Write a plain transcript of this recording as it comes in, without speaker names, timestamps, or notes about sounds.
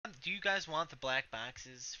Do you guys want the black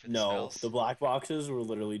boxes for the No, the spells? black boxes were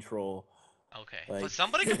literally troll. Okay, but Like,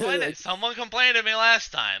 somebody complained. like, Someone complained to me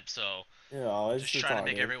last time, so it's just trying to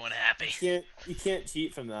make retarded. everyone happy. You can't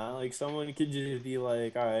cheat from that. Like, someone could just be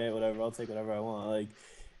like, all right, whatever, I'll take whatever I want. Like,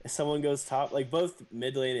 if someone goes top, like both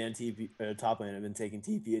mid lane and TP top lane have been taking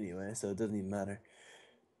TP anyway, so it doesn't even matter.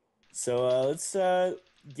 So let's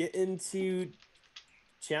get into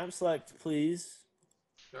champ select, please.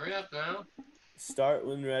 Hurry up now. Start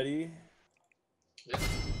when ready. Yep.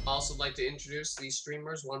 Also like to introduce these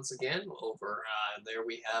streamers once again. Over there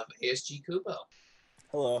we have ASG Kubo.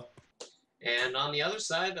 Hello. And on the other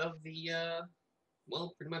side of the,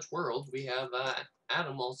 well, pretty much world, we have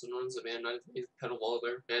Adam, also known as the Man of Pedal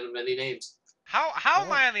Waller, man of many names. How am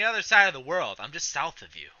Oh, I on the other side of the world? I'm just south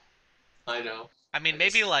of you. I know. I mean, I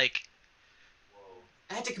maybe just, like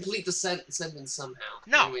I had to complete the sentence somehow.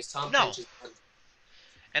 no, Anyways, Tom no, Finch is...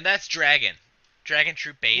 and that's Dragon. Dragon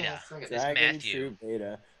Troop Oh, Beta frick it. is Dragon Matthew. Troop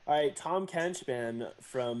Beta. All right, Tom Kenchman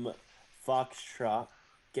from Foxtrot.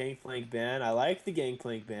 Gangplank ban. I like the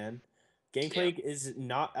Gangplank ban. Yeah. Gangplank is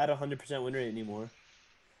not at 100% win rate anymore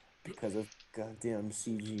because of goddamn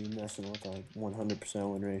CG messing with our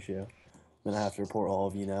 100% win ratio. I'm gonna have to report all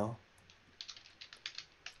of you now.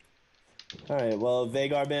 All right, well,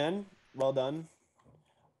 Vagar ban. Well done.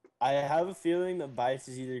 I have a feeling that Bites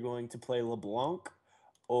is either going to play LeBlanc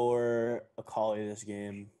or Akali this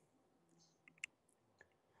game.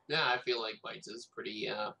 Yeah, I feel like Bites is pretty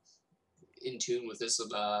in tune with this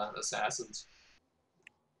assassins.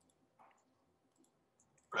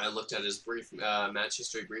 I looked at his brief match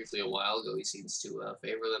history briefly a while ago. He seems to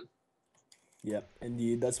favor them. Yep,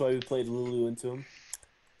 indeed. That's why we played Lulu into him.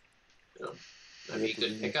 You know, that'd be a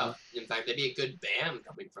good pickup. In fact, that'd be a good ban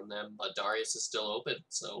coming from them. But Darius is still open,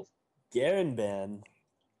 so Garen ban.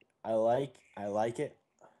 I like it.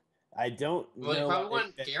 I don't well, you know why probably they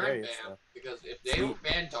want ban Garen Darius ban though. because if they See, don't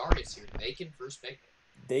ban Darius here, they can first pick.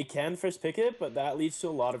 they can first pick it, but that leads to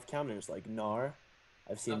a lot of counters like Gnar.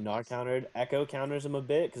 I've seen Gnar countered. Echo counters him a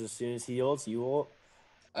bit because as soon as he ults, you ult.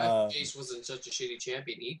 If Jace wasn't such a shitty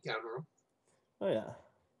champion, he'd counter him. Oh yeah.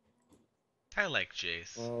 I like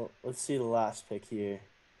Jace. Well, let's see the last pick here.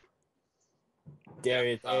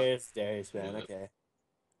 Yeah, Darius ban. yeah. Okay.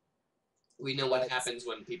 We know what happens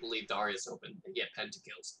when people leave Darius open. They get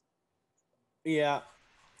pentakills. Yeah,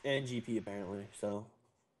 and GP apparently. So.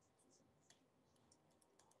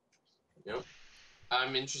 Yep.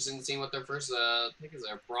 I'm interested in seeing what their first pick is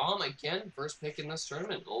there. Braum, again, first pick in this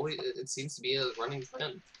tournament. Always, it seems to be a running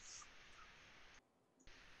trend.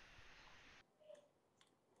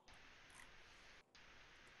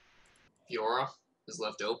 Fiora is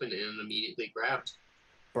left open and immediately grabbed.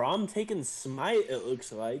 Braum taking smite, it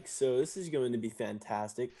looks like. So this is going to be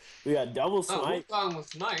fantastic. We got double smite. Oh, what's with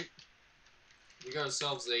smite? We got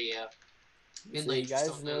ourselves a mid lane. So you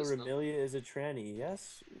guys know Remilia is a tranny.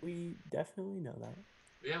 Yes, we definitely know that.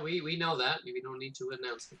 Yeah, we know that. We don't need to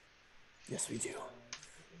announce it. Yes, we do.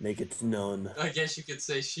 Make it known. I guess you could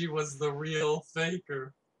say she was the real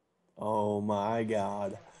faker. Oh my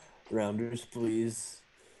god. Rounders, please.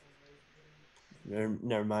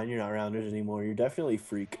 Never mind, you're not rounders anymore. You're definitely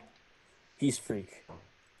freak. He's freak.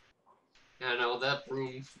 Yeah, no, that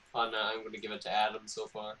broom on I'm going to give it to Adam so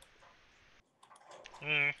far.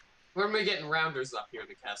 Where am I getting rounders up here in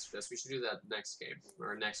the cast for this? We should do that next game,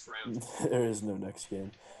 or next round. There is no next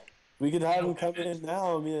game. We could have him come in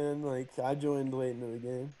now, man. Like, I joined late into the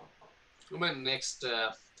game. What about next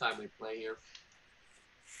time we play here?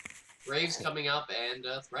 Graves coming up and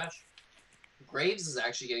Thresh. Graves is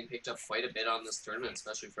actually getting picked up quite a bit on this tournament,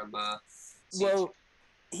 especially from Siege. Well,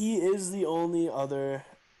 he is the only other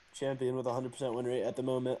champion with 100% win rate at the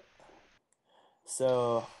moment.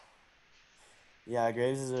 So, yeah,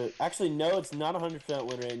 Graves is a... Actually, no, it's not 100%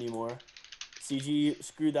 win rate anymore. CG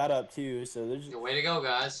screwed that up, too, so there's... Way to go,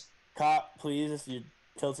 guys. Cop, please, you're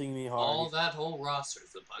tilting me hard. All that whole roster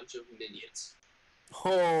is a bunch of minions.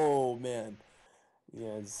 Oh, man.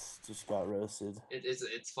 Yeah, it's just got roasted.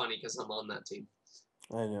 It's funny because I'm on that team.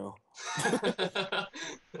 I know.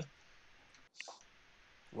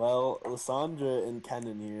 Well, Lissandra and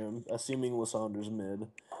Kennen here. I'm assuming Lissandra's mid.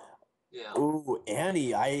 Yeah. Ooh,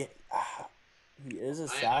 Annie. He is a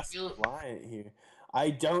sassy client here. I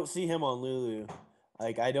don't see him on Lulu.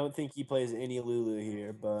 Like, I don't think he plays any Lulu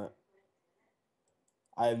here, but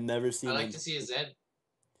I've never seen him. I like to see his Zed.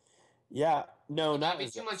 Yeah, no, not be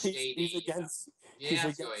too much AD. He's against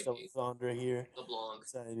Lissandra here. LeBlanc.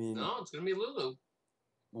 So, I mean, no, it's gonna be Lulu.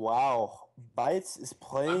 Wow, Bites is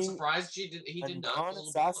playing. I'm surprised he did not.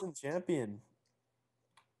 Non-assassin champion.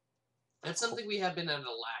 That's something we have been at a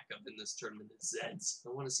lack of in this tournament is Zeds. I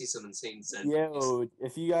want to see some insane Zed plays. Yo,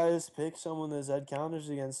 if you guys pick someone that Zed counters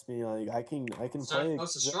against me, like I can It's not play.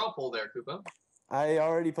 post a straw poll there, Koopa. I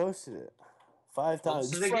already posted it 5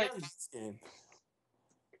 times. Post it Just like again. this game.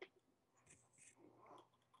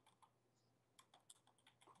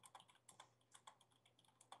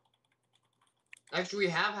 Actually,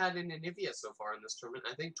 we have had an Anivia so far in this tournament.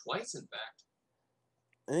 I think twice, in fact.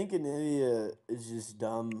 I think Anivia is just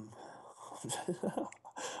dumb.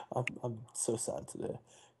 I'm so sad today.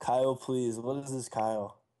 Kyle, please. What is this,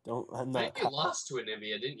 Kyle? I'm I not think you Kyle. lost to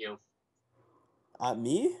Anivia, didn't you?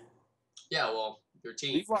 Me? Yeah, well, your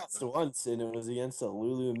team. We've lost once, and it was against a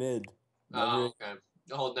Lulu mid. Oh, okay.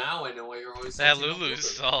 Oh, now I know why you're always That salty about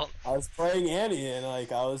Lulu's Lulu. salt. I was playing Annie, and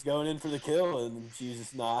like I was going in for the kill, and she's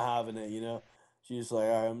just not having it. You know, she's like,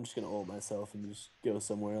 all right, I'm just gonna ult myself and just go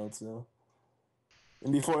somewhere else now.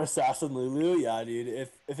 And before Assassin Lulu, yeah, dude.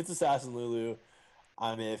 If it's Assassin Lulu,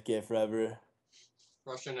 I'm AFK forever.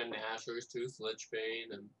 Russian and Nashor's Tooth, Lich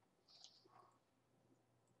Bane, and.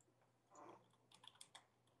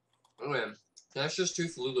 Oh, man. Nashor's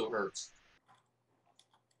Tooth Lulu hurts.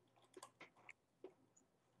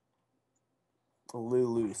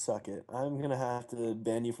 Lulu, suck it. I'm gonna have to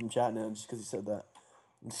ban you from chat now just because you said that.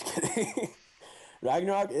 I'm just kidding.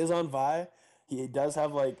 Ragnarok is on Vi. He does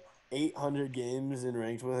have like 800 games in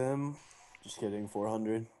ranked with him. Just kidding,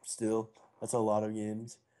 400 still. That's a lot of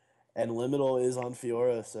games. And Liminal is on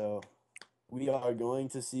Fiora, so we are going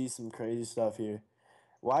to see some crazy stuff here.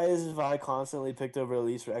 Why is Vi constantly picked over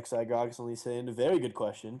Elise for XI Grox only saying? A very good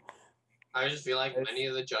question. I just feel like many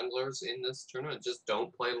of the junglers in this tournament just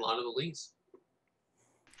don't play a lot of Elise.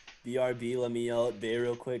 BRB, let me yell at Bay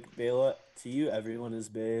real quick. Bayla, to you, everyone is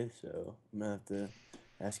Bay, so I'm gonna have to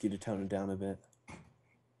ask you to tone it down a bit.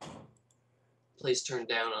 Please turn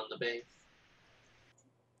down on the Bay.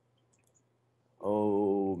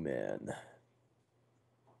 Oh, man.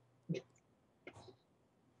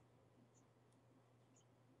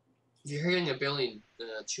 If you're hearing a billion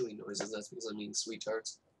chewing noises, that's because I'm eating sweet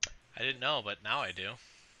tarts. I didn't know, but now I do.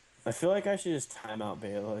 I feel like I should just time out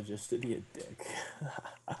Bayla just to be a dick.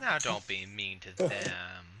 Now don't be mean to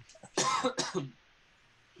them.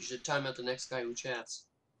 You should time out the next guy who chats.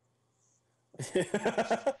 He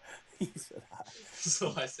said hi.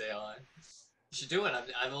 So I say hi. You should do it.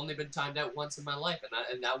 I've only been timed out once in my life,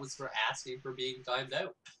 and that was for asking for being timed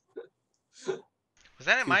out. Was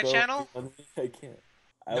that in my Kupo, channel? I can't.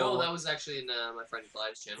 No, that was actually in my friend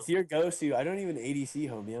Clive's channel. If you're Gosu, I don't even ADC,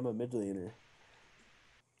 homie. I'm a mid laner.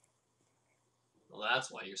 Well,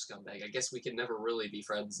 that's why you're scumbag. I guess we can never really be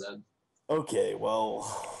friends then. Okay, well,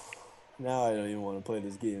 now I don't even want to play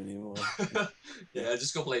this game anymore. Yeah,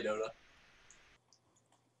 just go play Dota.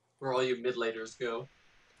 Where all you mid laners go.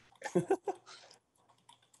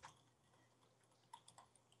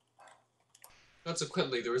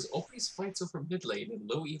 Consequently, there is always fights over mid lane and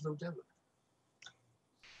low elo demo.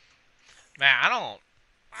 Man,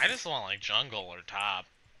 I just want like jungle or top.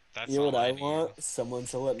 That's You know all what I need. want? Someone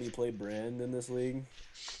to let me play Brand in this league.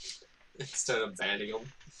 Instead of banning them.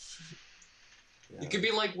 Yeah. It could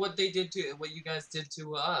be like what you guys did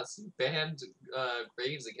to us. You banned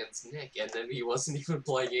Graves against Nick, and then he wasn't even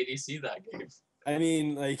playing ADC that game. I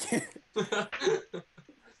mean, like,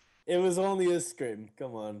 it was only a scrim.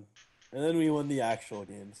 Come on. And then we won the actual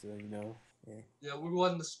game, so, you know. Yeah, Yeah, we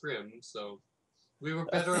won the scrim, so we were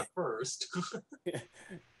better at first.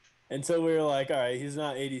 Until we were like, all right, he's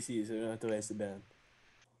not ADC, so we don't have to waste the ban.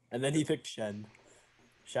 And then he picked Shen.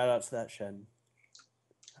 Shout out to that Shen.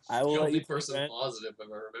 I will The let only you play person Brand. positive, if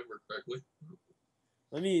I remember correctly.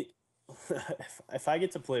 Let me. if I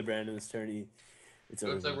get to play Brand in this tourney, it's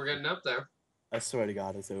Looks like over. we're getting up there. I swear to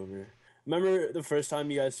God, it's over. Remember the first time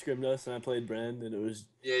you guys scrimmed us and I played Brand and it was.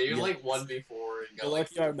 Yeah, you're Yeah. like 1v4 and got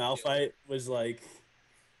like. Lucky our Malphite was like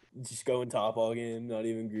just going top all game, not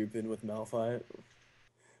even grouping with Malphite.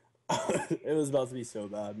 It was about to be so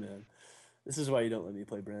bad, man. This is why you don't let me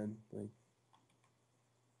play Brand. Like,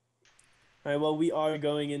 all right, well, we are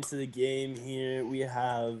going into the game here. We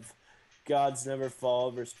have Gods Never Fall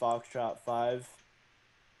versus Foxtrot 5.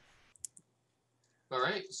 All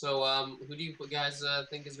right, so who do you guys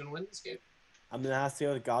think is gonna win this game? I'm gonna have to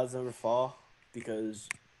go with Gods Never Fall because,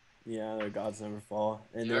 yeah, they're Gods Never Fall,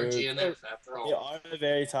 and They're GNF after they all. are a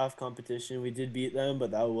very tough competition. We did beat them,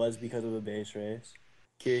 but that was because of a base race.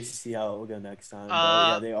 Curious to see how it will go next time.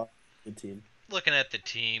 But yeah, they are a good team. Looking at the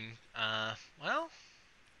team, well,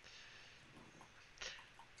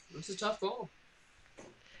 It's a tough goal.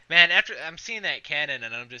 man, after I'm seeing that cannon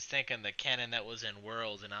and I'm just thinking the cannon that was in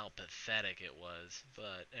Worlds and how pathetic it was.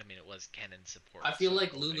 But I mean, it was cannon support. I feel so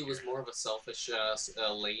like go Lulu figure. was more of a selfish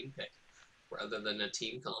lane pick. rather than a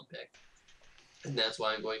team comp pick. And that's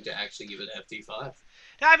why I'm going to actually give it FD5.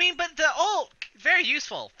 I mean, but the ult, very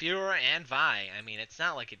useful. Fiora and Vi. I mean, it's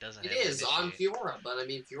not like it doesn't It have to is on initiate. Fiora, but I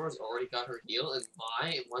mean, Fiora's already got her heal, and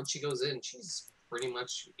Vi, once she goes in, she's pretty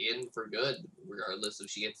much in for good, regardless if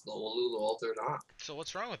she gets the Lulu ult or not. So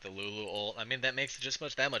what's wrong with the Lulu ult? I mean, that makes it just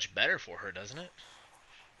that much better for her, doesn't it?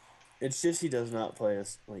 It's just he does not play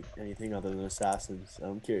us like anything other than assassins. So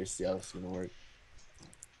I'm curious to see how this is gonna work.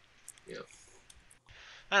 Yeah.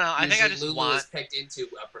 I don't know. I think I Usually just Lulu want. is picked into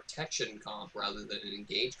a protection comp rather than an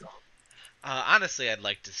engage comp. Honestly, I'd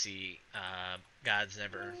like to see Gods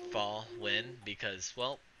Never Fall win because,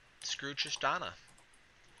 well, screw Tristana.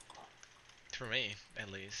 For me, at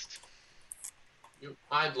least.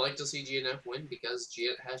 I'd like to see GNF win because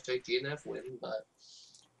hashtag GNF win, but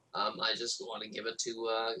I just want to give it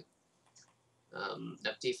to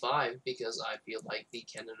FD5 because I feel like the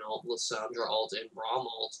Kennen ult, Lissandra ult, and Braum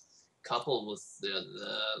ult coupled with the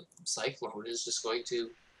Cyclone is just going to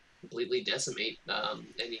completely decimate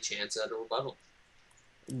any chance at a rebuttal.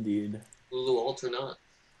 Indeed. Lulu ult or not.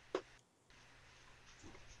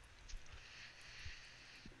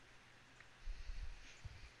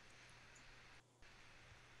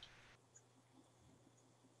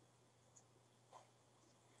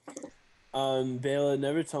 Bela,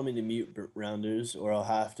 never tell me to mute Rounders, or I'll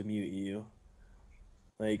have to mute you.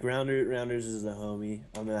 Like Rounders is the homie.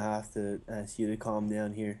 I'm gonna have to ask you to calm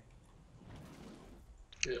down here.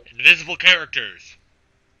 Yeah. Invisible characters.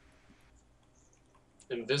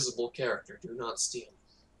 Invisible character, do not steal.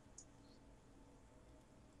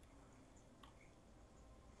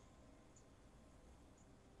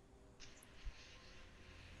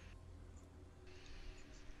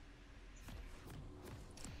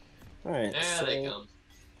 All right. There So they come.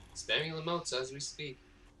 Spamming the moats as we speak.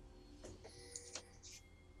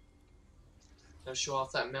 Now show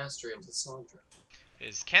off that mastery of Lissandra.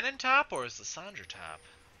 Is Kennen top or is Lissandra top?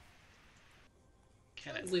 I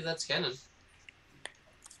Kennen. believe that's Kennen.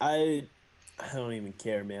 I don't even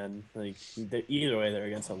care, man. Like either way, they're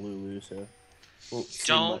against a Lulu, so won't see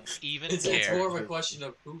Don't much. even It's care. more of a question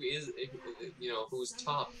of who is, who's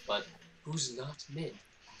top, but who's not mid.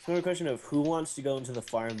 It's more a question of who wants to go into the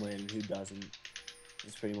farmland and who doesn't.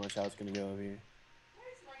 That's pretty much how it's gonna go over here.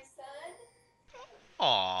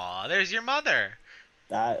 Aw, there's your mother.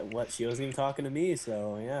 She wasn't even talking to me,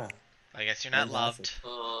 so yeah. I guess you're not Fantastic.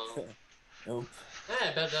 loved. Nope. Hey,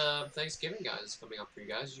 I bet Thanksgiving, guys, is coming up for you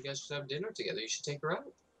guys. You guys should have dinner together. You should take her out.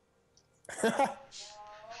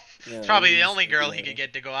 Yeah, It's probably we the just only do girl that. he could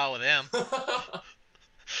get to go out with him.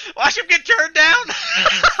 Watch him get turned down.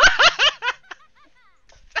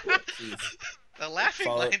 Jeez. The laughing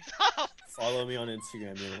Follow- line's up. Follow me on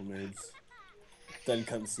Instagram, you little nerds. Then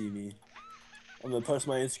come see me. I'm gonna post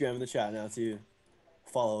my Instagram in the chat now too.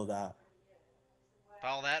 Follow that.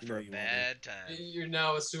 Follow that You for know a you want bad time. You're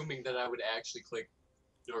now assuming that I would actually click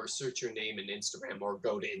or search your name in Instagram or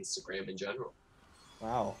go to Instagram in general.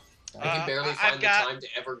 Wow. I can barely I've find the got- time to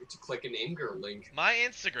ever to click an in-girl link. My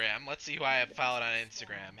Instagram, let's see who I have followed on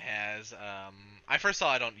Instagram, has, I first of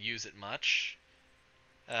all, I don't use it much.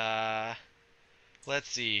 Let's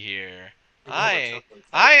see here. I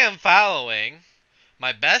am following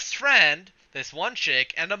my best friend, this one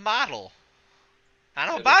chick, and a model. And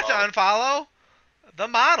I'm And about to a model. unfollow the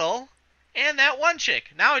model and that one chick.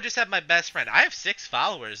 Now I just have my best friend. I have 6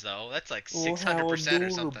 followers, though. That's like 600% or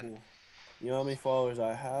something. You know how many followers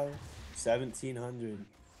I have? 1,700.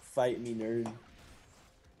 Fight me, nerd.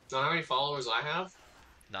 Know how many followers I have?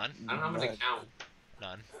 None. I don't have an None. account.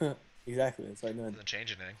 None. Exactly, that's why none. Doesn't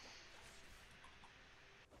change anything.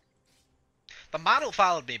 The model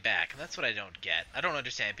followed me back, and that's what I don't get. I don't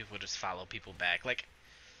understand people just follow people back. Like,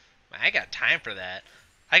 I got time for that.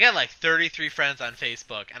 I got like 33 friends on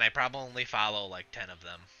Facebook, and I probably only follow like 10 of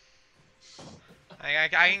them. I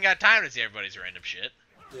ain't got time to see everybody's random shit.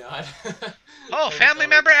 Yeah. Oh, family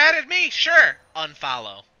member added me? Sure.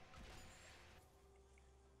 Unfollow.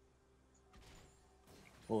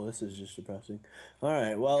 Well, this is just depressing.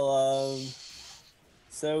 Alright, well,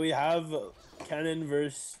 so we have Kennen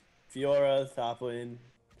versus Fiora, top lane.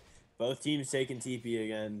 Both teams taking TP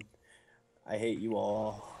again. I hate you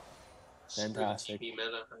all. Fantastic. TP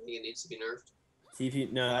meta. I think it needs to be nerfed.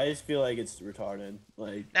 TP, no, I just feel like it's retarded.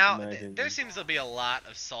 Like, Now, in my opinion. there seems to be a lot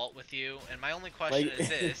of salt with you, and my only question Like- is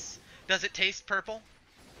this. Does it taste purple?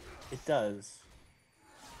 It does.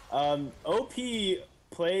 OP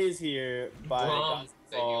plays here by Braum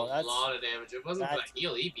taking Godfall. a That's lot of damage. If it wasn't for that that's-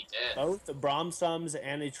 heal, he'd be dead. both the Braum sums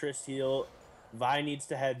and a Trist heal. Vi needs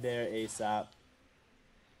to head there ASAP.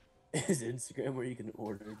 Is Instagram where you can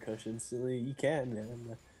order Kush instantly? You can,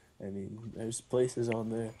 man. I mean, there's places on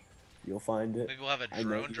there. You'll find it. Maybe we'll have a I know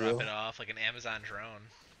drone you drop will. it off, like an Amazon drone.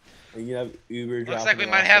 And you have Uber Looks like dropping we it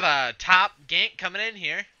might off. have a top gank coming in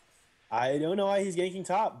here. I don't know why he's ganking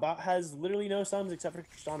top. Bot has literally no suns except for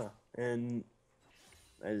Tristana. And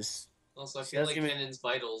I just... Also, I She feel like doesn't even- Kennon's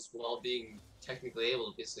vitals, while being technically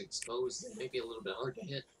able to be exposed, they may be a little bit hard to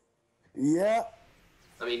hit. Yeah.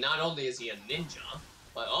 I mean, not only is he a ninja,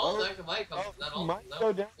 but that might come. Might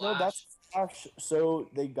go down. No, that's flash. So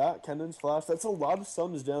they got Kendon's flash. That's a lot of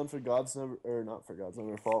sums down for God's Never, or not for God's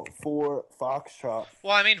Never Fall, for Foxtrot.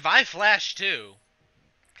 Well, I mean, Vi flashed too.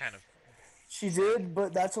 Kind of. She did,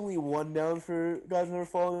 but that's only one down for God's Never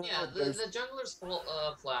Fall. Yeah, the jungler's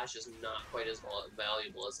flash is not quite as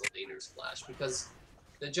valuable as the laner's flash, because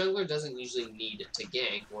the jungler doesn't usually need it to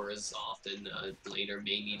gank, whereas often a laner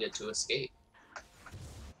may need it to escape.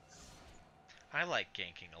 I like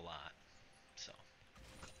ganking a lot, so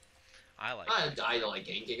I like. I like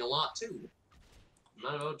ganking a lot too. I'm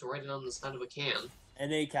not about to write it on the side of a can.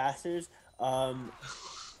 NA casters, calm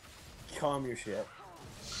your shit.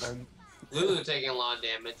 Lulu taking a lot of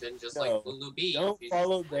damage, and just like Lulu B. Don't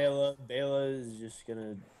follow Bela. Bela is just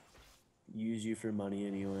gonna use you for money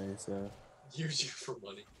anyway, so. Use you for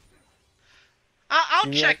money. I'll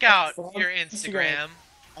You're check like, out "Oh, your Instagram. Instagram.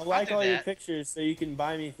 I like do all your that. pictures so you can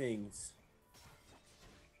buy me things.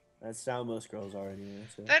 That's how most girls are anyway.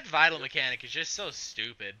 So. That vital mechanic is just so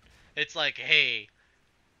stupid. It's like, hey,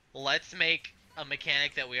 let's make a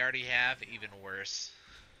mechanic that we already have even worse.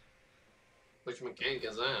 Which mechanic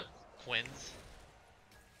is that? Quins.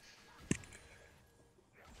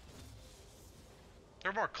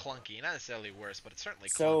 They're more clunky, not necessarily worse, but it's certainly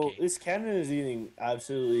So clunky. this cannon is getting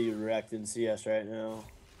absolutely wrecked in CS right now.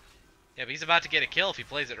 Yeah, but he's about to get a kill if he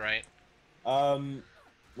plays it right.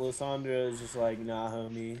 Lysandra is just like, nah,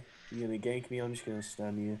 homie. You're gonna gank me, I'm just gonna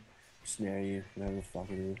stun you, snare you, whatever the fuck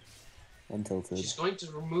it is. Untilted. She's going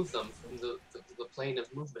to remove them from the plane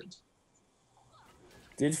of movement.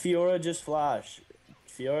 Did Fiora just flash?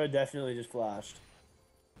 Fiora definitely just flashed.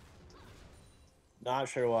 Not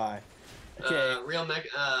sure why. Okay. Real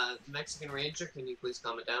Mexican Ranger, can you please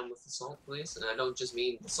comment down with the salt, please? And I don't just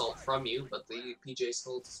mean the salt from you, but the PJ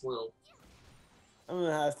salt as well. I'm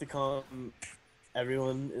gonna have to calm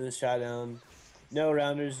everyone in the chat down. No,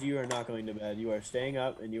 Rounders, you are not going to bed. You are staying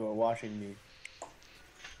up and you are watching me.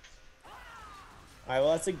 Alright,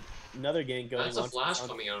 well, that's another gank going on. That's a flash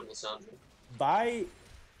coming out of Lysandra. Vi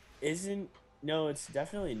isn't... No, it's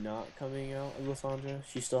definitely not coming out of Lysandra.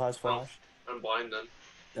 She still has flash. I'm blind then.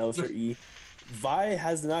 That was her E. Vi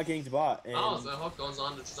has not ganked bot. And, Oh, so the hook goes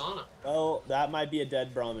on to Tristana. well, that might be a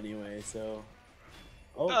dead Braum anyway, so...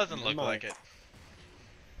 Oh, Doesn't never look mind. like it.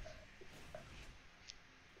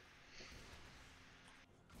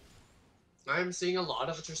 I'm seeing a lot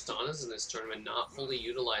of Tristanas in this tournament not fully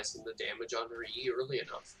utilizing the damage on her E early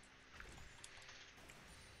enough.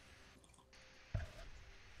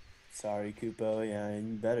 Sorry, Kupo. Yeah,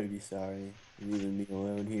 you better be sorry. You're leaving me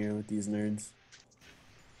alone here with these nerds.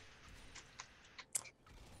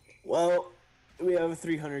 Well, we have a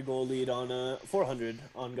 300 goal lead on 400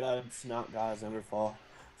 on God's, not God's Never Fall.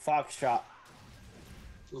 Foxtrot.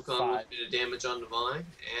 Wukong with a bit of damage on Divine,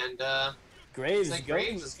 and Graves it's like going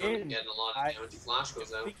Graves is going to in. get a lot of damage. Flash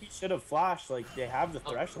goes I out. think he should have flashed. Like, they have the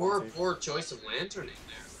threshold. Poor choice of Lanterning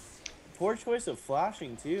there. Poor choice of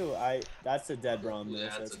flashing, too. That's a dead Braum. Yeah,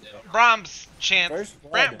 though, that's so a dead Brahm's chance. First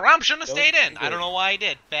blood. Brahm shouldn't have Don't stayed in. do I it. don't know why he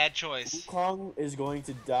did. Bad choice. Wukong is going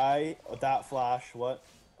to die with that flash. What?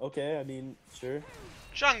 Okay, I mean, sure.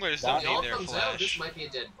 Junglers That- don't It all need their comes out. This flash. might be a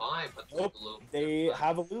dead buy, but Nope, Lulu. they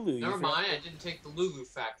have a Lulu. Never mind, I didn't take the Lulu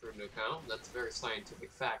factor into account. That's a very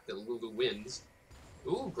scientific fact that Lulu wins.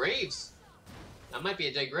 Ooh, Graves. That might be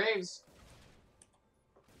a dead Graves.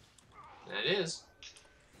 That is.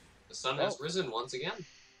 The sun has risen once again.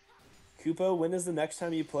 Kupo, when is the next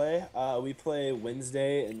time you play? We play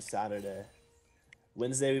Wednesday and Saturday.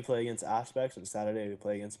 Wednesday we play against Aspects, and Saturday we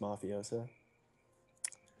play against Mafiosa.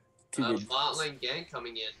 Two good Bot lane gank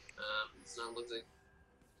coming in. It's not looking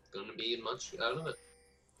gonna be much out of it.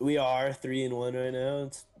 We are 3-1 right now.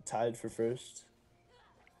 It's tied for first.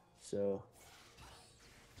 So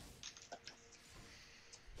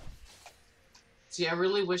See, I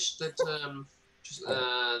really wish that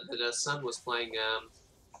that Sun was playing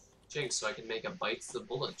Jinx, so I can make a bites the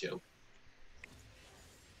bullet joke.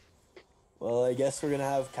 well, I guess we're gonna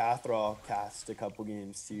have Cathral cast a couple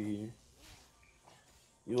games too here.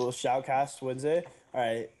 You will shoutcast Wednesday. All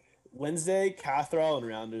right, Wednesday, Cathral and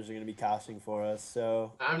Rounders are gonna be casting for us.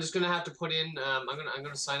 So I'm just gonna have to put in. I'm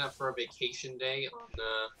gonna sign up for a vacation day on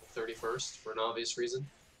the 31st for an obvious reason,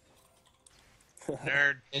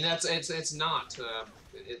 Nerd. and it's not.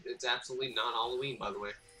 It's absolutely not Halloween, by the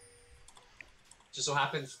way. Just so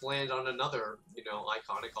happens to land on another,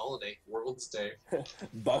 iconic holiday, World's Day.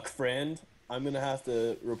 Buck friend, I'm gonna have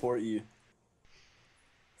to report you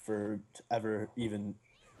for ever even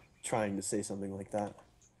trying to say something like that.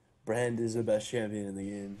 Brand is the best champion in the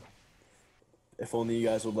game. If only you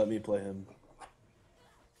guys would let me play him.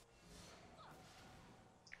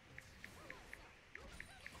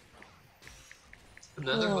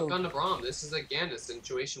 Another hook on the Braum. This is again a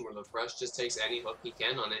situation where the Thresh just takes any hook he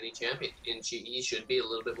can on any champion, and he should be a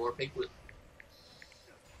little bit more picky.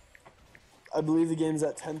 I believe the game's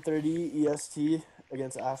at 10:30 EST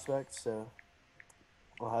against Aspect, so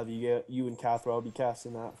I'll have you and Cathra will be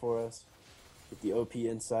casting that for us. Get the OP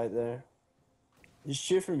insight there. Just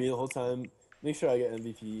cheer for me the whole time. Make sure I get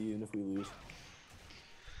MVP even if we lose.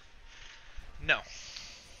 No.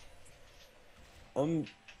 I'm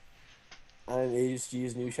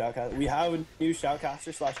HG's new shoutcaster. We have a new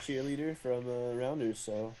shoutcaster / cheerleader from Rounders,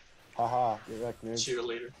 so haha, get wrecked, nerds.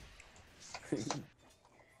 Cheerleader.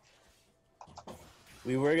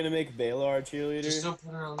 We were gonna make Bayla our Just cheerleader, don't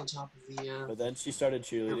put her on the top of the. but then she started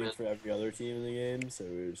cheerleading Pyramid. for every other team in the game, so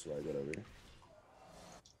we were just like, whatever.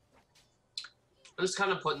 I'm just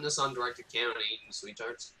kind of putting this on direct account and eating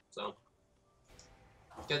sweethearts, so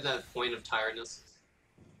get that point of tiredness.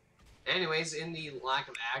 Anyways, in the lack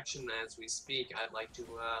of action as we speak, I'd like to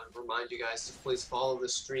remind you guys to please follow the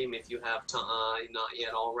stream if you have not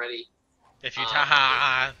yet already. If you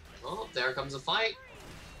ta Oh, there comes a fight.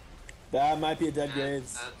 That might be a dead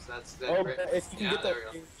Graves. That's dead. Oh, but if you can Yeah, get there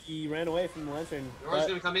that, we go. he ran away from the lantern. Yours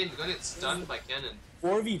gonna come in, gonna get stunned by Kennen.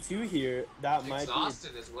 4v2 here, that might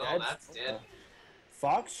Exhausted as be well, dead. that's dead.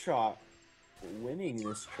 Foxtrot winning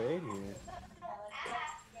this trade here.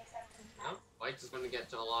 Well, White is gonna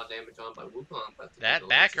get a lot of damage on by Wukong, but that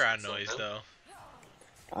background noise though.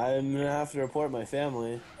 I'm gonna have to report my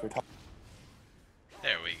family for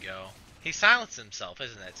There we go. He silenced himself.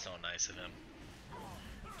 Isn't that so nice of him?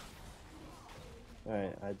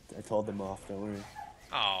 Alright, I told them off, don't worry.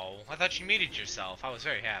 Oh, I thought you muted yourself. I was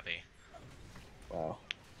very happy. Wow.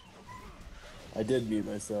 I did mute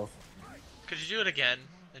myself. Could you do it again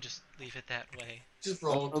and just leave it that way? Just for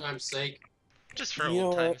old time's sake. Just for You know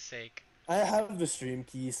old what? time's sake. I have the stream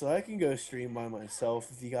key, so I can go stream by myself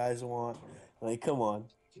if you guys want. Like, come on.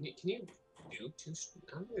 Can you do two?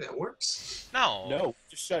 I don't think that works. No. No,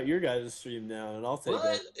 just shut your guys' stream down, and I'll take What?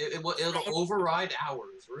 that. It'll override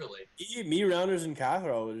ours, really. Me, Rounders, and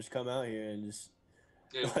Cathra will just come out here and just,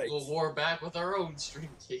 Yeah, Like- we'll war back with our own stream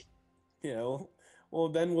key. you know, well,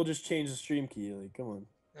 then we'll just change the stream key. Like, come on.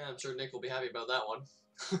 Yeah, I'm sure Nick will be happy about that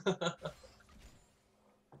one.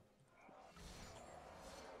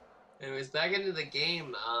 Anyways, back into the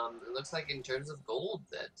game. It looks like in terms of gold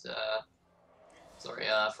that,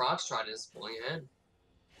 Foxtrot is pulling ahead.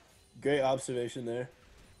 Great observation there.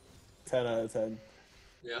 10 out of 10.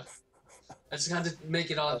 Yeah. I just got to make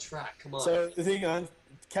it on track. Come on. So the thing on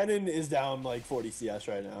Kennen is down like 40 CS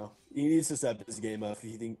right now. He needs to step his game up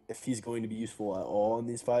if he's going to be useful at all in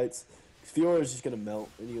these fights. Fiora is just gonna melt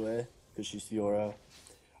anyway because she's Fiora.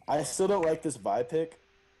 I still don't like this Vi pick.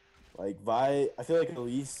 Like Vi, I feel like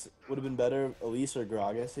Elise would have been better. Elise or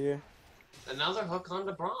Gragas here. Another hook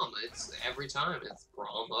onto Braum. It's every time. It's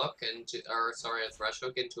Braum hook a Thresh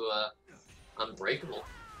hook into a Unbreakable.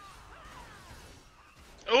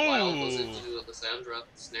 Wild goes Ooh. into Lissandra,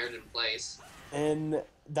 snared in place. And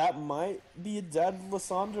that might be a dead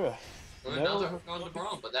Lissandra. Another hook onto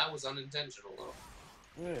Braum, but that was unintentional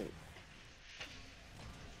though. Right.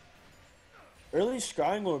 Early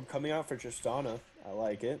Scrying Orb coming out for Tristana. I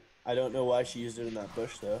like it. I don't know why she used it in that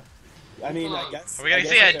bush though. I mean, I guess. Are we gonna I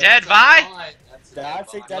see guess a they're- dead Vi? That's a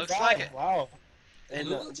That's dead a Vi. dead Looks Vi. like it. Wow. And And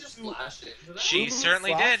Lulu just flashed into that. She Lulu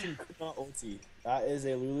certainly flashed did. and could not ulti. That is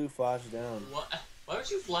a Lulu flash down. What? Why would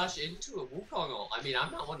you flash into a Wukong ult? I mean,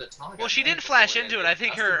 I'm not one to talk. Well, I she think didn't flash before into it. that I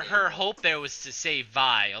think custom her game. hope there was to save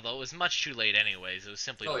Vi, although it was much too late anyways. It was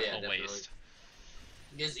simply Oh, yeah, a definitely. waste.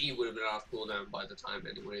 His E would have been off cooldown by the time,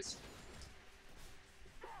 anyways.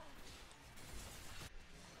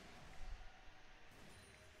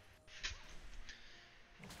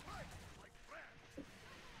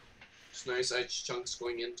 Just nice edge chunks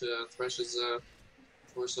going into Thresh's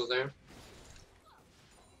torso there.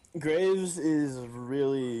 Graves is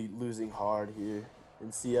really losing hard here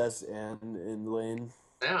in CS and in lane.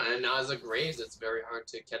 Yeah, and now as a Graves, it's very hard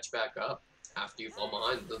to catch back up after you fall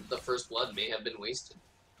behind. The first blood may have been wasted.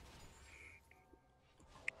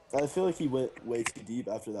 I feel like he went way too deep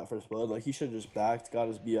after that first blood. Like he should have just backed, got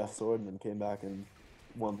his BF sword, and then came back and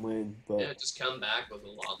won lane. But Yeah, just come back with a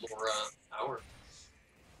lot more power.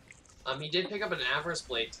 He did pick up an Avarice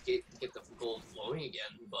Blade to get the gold flowing again,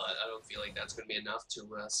 but I don't feel like that's going to be enough to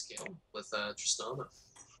scale with Tristana.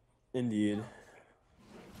 Indeed.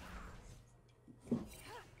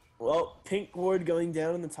 Well, pink ward going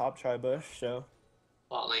down in the top tri-bush, so...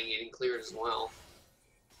 Bot lane getting cleared as well.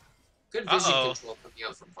 Good Uh vision oh. control coming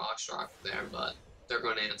out from Foxtrot there, but they're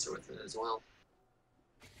going to answer with it as well.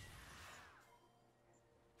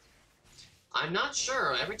 I'm not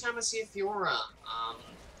sure. Every time I see a Fiora,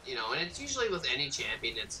 you know, and it's usually with any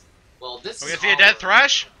champion, it's, well, this We're is gonna see a dead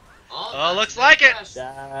Thresh? Oh, Oh, that's looks a dead like it. Thresh.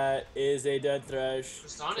 That is a dead Thresh.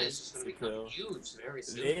 Tristana is just going to become Kill. huge very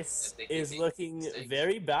soon. This if they keep is making looking mistakes.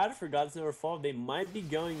 very bad for Gods Never Fall. They might be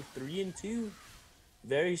going 3-2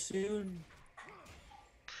 very soon.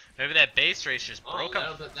 Maybe that base race just Oh, broke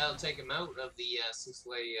him. that'll take him out of the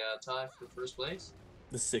six-way tie for first place.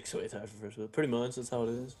 The 6-way tie for first place. Pretty much, that's how it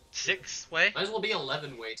is. 6-way? Might as well be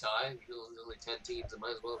 11-way tie. There's only 10 teams. It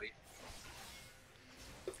might as well be.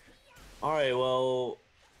 Alright, well...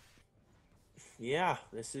 Yeah,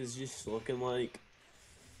 this is just looking like...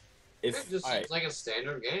 It just alright, seems like a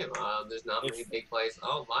standard game. There's not many big plays.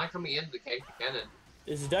 Oh, Vi coming into the cake to Kennen.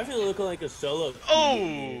 this is definitely looking like a solo Oh!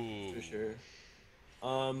 game for sure.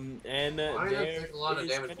 And Why not there take a lot of is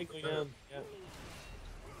damage Kenny from going her? down. Yep.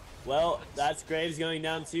 Well, that's Graves going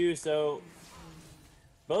down too, so...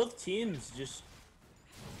 Both teams just...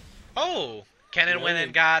 Oh! Kennen went Roaming.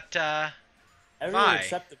 and got, Everyone Vi.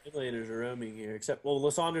 except the mid laners are roaming here. Except, well,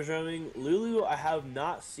 Lissandra's roaming. Lulu, I have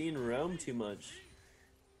not seen roam too much.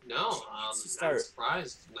 No, needs to I'm start.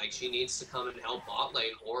 surprised. Like, she needs to come and help bot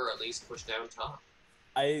lane or at least push down top.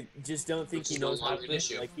 I just don't think Which he is no knows how longer to an do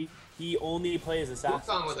issue. it. Like, he only plays assassin.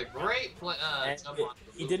 Wukong with a great And jump onto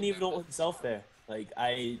the he move didn't even there. know himself there. Like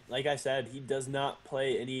I said, he does not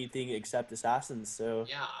play anything except assassins. So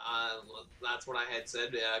Yeah, that's what I had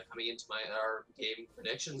said coming into our game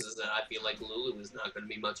predictions, is that I feel like Lulu is not going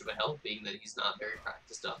to be much of a help, being that he's not very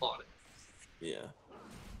practiced up on it. yeah.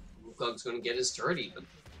 Wukong's going to get his turret even.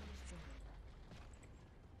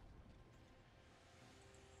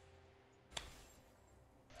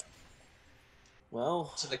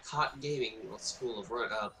 Well, To the COT Gaming school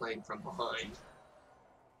of playing from behind.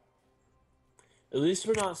 at least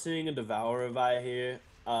we're not seeing a Devourer Vi here.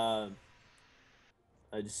 I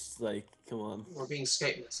just like, come on. We're being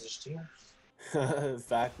Skype messaged here.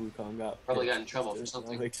 Fact, Wukong got Probably got in trouble for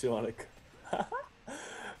something. Makes you want to.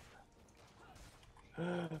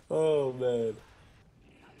 Oh man,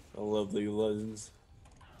 I love League of Legends.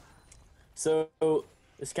 So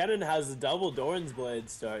this Kennen has a double Doran's Blade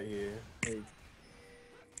start here. Like,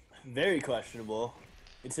 very questionable,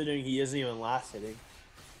 considering he isn't even last hitting.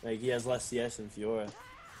 Like, he has less CS than Fiora.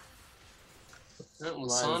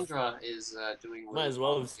 Lissandra is doing really Might as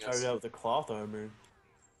well well, have started out with the cloth armor.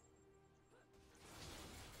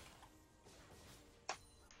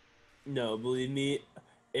 No, believe me,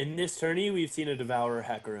 in this tourney we've seen a Devourer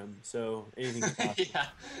hecker him, so anything can happen. Yeah,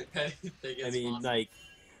 anything I is mean, possible. like,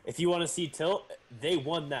 if you want to see tilt, they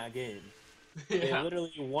won that game. They Yeah.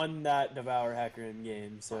 literally won that Devour Hacker in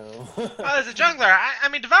game, so... as a jungler, I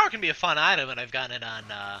mean, Devour can be a fun item, and I've gotten it on,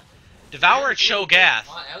 Devour Cho'Gath.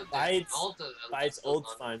 Bites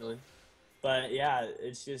ults finally. But yeah,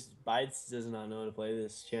 it's just Bites does not know how to play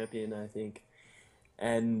this champion, I think.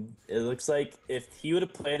 And it looks like if he would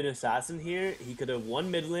have played an assassin here, he could have won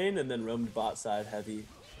mid lane and then roamed bot side heavy.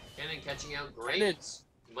 Kennen catching out Graves.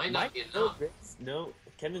 Might not be no, enough. no,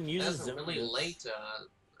 Kennen uses That's a really Zonias. late.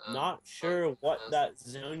 Not sure what that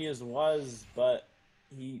Zonia's was, but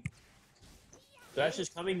Thresh is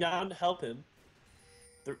coming down to help him.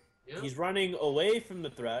 Yeah. He's running away from the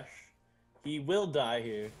Thresh. He will die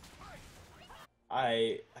here.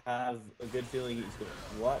 I have a good feeling he's gonna.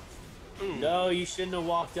 What? Ooh. No, you shouldn't have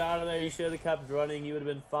walked out of there. You should have kept running. You would have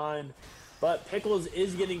been fine. But Pickles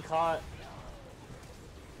is getting caught.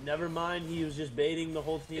 Never mind. He was just baiting the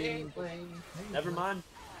whole team. Never mind.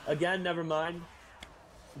 Again, never mind.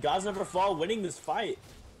 Gods Never Fall winning this fight.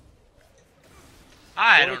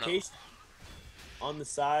 I don't know. Fornication on the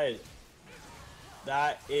side.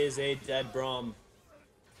 That is a dead Braum.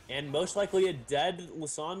 And most likely a dead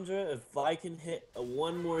Lissandra. If I can hit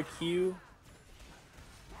one more Q.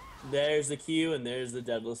 There's the Q and there's the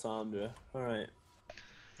dead Lissandra. Alright.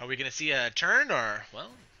 Are we gonna see a turn, or,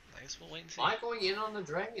 well, I guess we'll wait and see. Why going in on the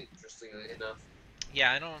dragon? Interestingly enough.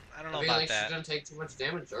 Yeah, I don't know I feel about like that. she's gonna take too much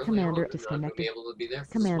damage early. Commander on. They're not gonna be disconnected. able to be there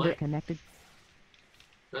for Commander smite. connected.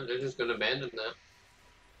 No, they're just gonna abandon that.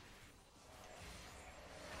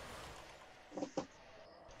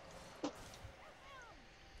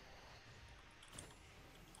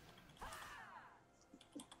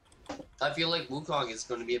 I feel like Wukong is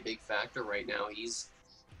going to be a big factor right now. He's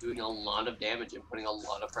doing a lot of damage and putting a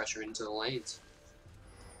lot of pressure into the lanes.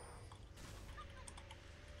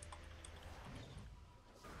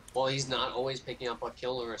 While he's not always picking up a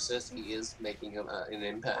kill or assist, he is making an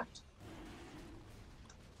impact.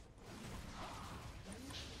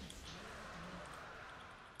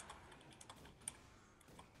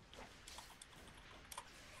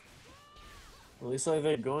 At least like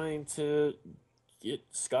they're going to get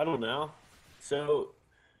Scuttle now. So,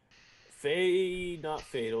 not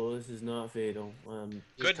fatal. This is not fatal. He's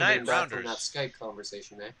Good coming night, back from Rounders. that Skype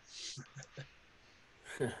conversation,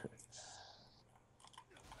 eh?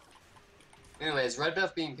 Anyways, red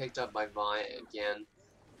buff being picked up by Vi again.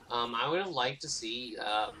 I would have liked to see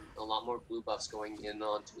a lot more blue buffs going in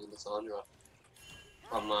onto Lissandra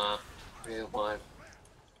from Real 5.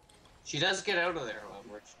 She does get out of there,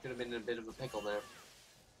 however. She could have been in a bit of a pickle there.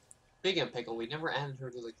 Big in pickle, we never added her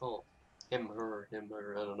to the call. Him, her,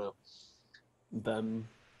 I don't know. Them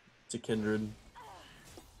to Kindred.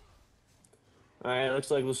 Alright, looks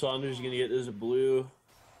like Lissandra's gonna get this blue.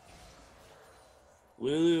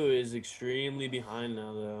 Lulu is extremely behind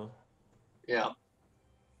now, though. Yeah.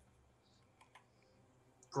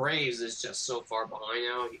 Graves is just so far behind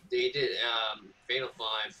now. They did, Fatal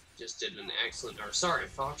 5 just did an excellent, or sorry,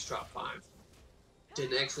 Foxtrot 5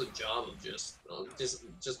 did an excellent job of just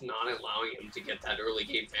not allowing him to get that early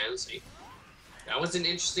game fantasy. That was an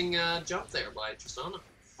interesting jump there by Tristana.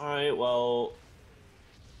 Alright, well...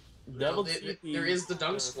 Well, there is the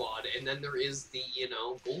dunk squad, and then there is the,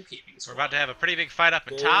 goalkeeping squad. We're about to have a pretty big fight up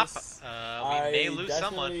in top. We may lose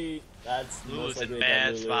someone. Lulu's Lulu's in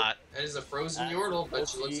bad spot. That is a frozen Yordle, but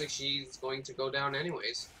she looks like she's going to go down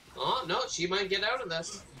anyways. Oh, no, she might get out of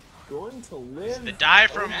this. Going to live. The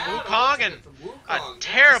dive from Wukong, and a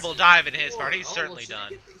terrible dive in his part. He's certainly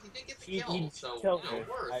done. He did get the kill, so, killed her.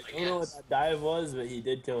 I don't know what that dive was, but he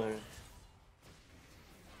did kill her.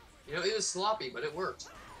 It was sloppy, but it worked.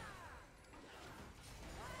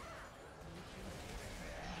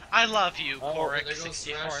 I love you, There Corrick goes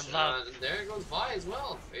 64. Thresh, Love. there goes Vi as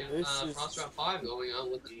well. Foxtrot 5 going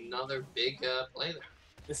on with another big play there.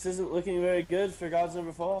 This isn't looking very good for Gods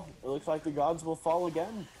Never Fall. It looks like the Gods will fall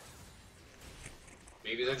again.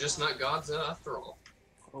 Maybe they're just not gods after all.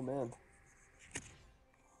 Oh man.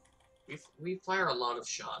 We fire a lot of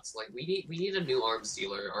shots. Like we need a new arms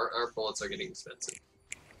dealer. Our bullets are getting expensive.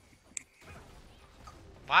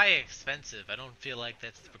 Why expensive? I don't feel like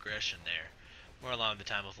that's the progression there. More along the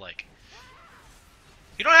time of like,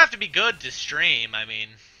 you don't have to be good to stream. I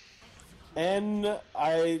mean, and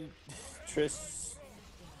Trish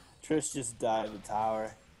just died in the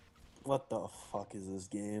tower. What the fuck is this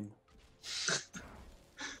game?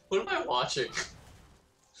 What am I watching?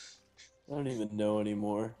 I don't even know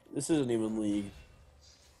anymore. This isn't even League.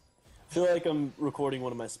 I feel like I'm recording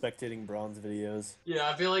one of my spectating bronze videos. Yeah,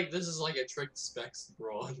 I feel like this is like a tricked specs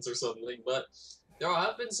bronze or something, but there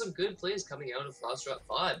have been some good plays coming out of Foxtrot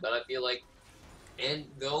 5, but I feel like, and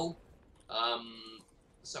though,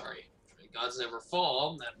 Gods Never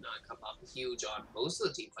Fall have not come up huge on most of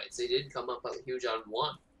the team fights. They did come up huge on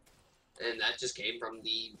one, and that just came from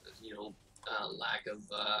the, lack of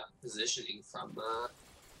positioning from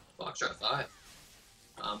Foxtrot 5.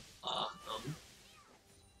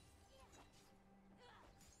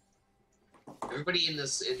 Everybody in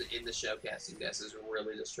this in the showcasting desk is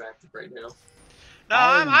really distracted right now.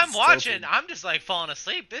 no, I'm watching. I'm just like falling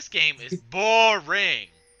asleep. This game is boring.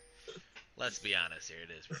 Let's be honest here.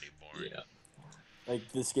 It is pretty boring. Yeah.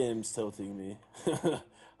 Like, this game's tilting me.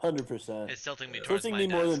 100%. It's tilting me towards tilting my me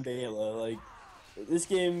more desk. than Bela. Like, this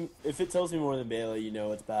game, if it tilts me more than Bela, you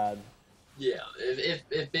know it's bad. Yeah,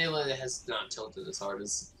 if Bela has not tilted as hard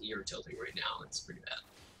as you're tilting right now, it's pretty bad.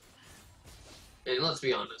 And let's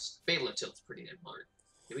be honest, Bela tilts pretty damn hard.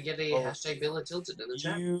 Can we get a hashtag Bela tilted in the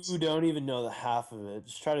chat? You don't even know the half of it.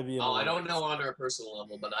 Just try to be. I don't know on our personal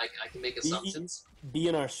level, but I can make assumptions. Be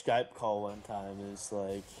in our Skype call one time is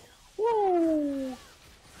like, woo!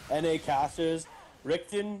 NA casters,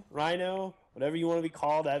 Rickton, Rhino, whatever you want to be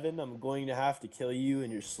called, Evan, I'm going to have to kill you in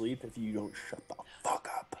your sleep if you don't shut the fuck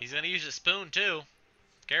up. He's gonna use a spoon too.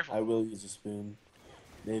 Careful. I will use a spoon.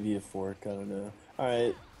 Maybe a fork, I don't know.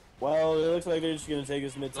 Alright. Well, it looks like they're just going to take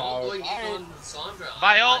us mid-tower. Going in on Lissandra.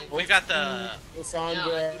 Viol, we've got the... Lissandra.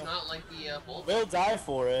 Yeah, I do not like the bolt. We'll die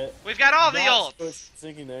for it. We've got all the Not ults.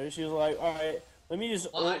 thinking there. She was like, alright, let me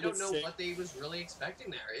just Well, I don't know what they was really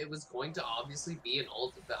expecting there. It was going to obviously be an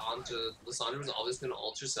ult onto... Lissandra was always going to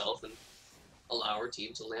ult herself and allow her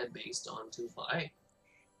team to land based onto Vi.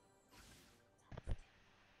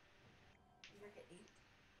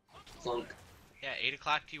 Clunk. Yeah, 8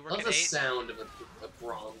 o'clock. Do you work Love at the 8? sound of a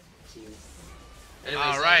bronze cube. Anyways,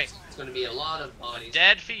 Alright. it's going to be a lot of bodies.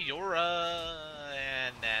 Dead Fiora,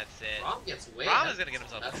 and that's it. Rom gets way Rom ahead. is gonna get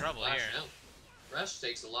himself in That's trouble flash here. out. Fresh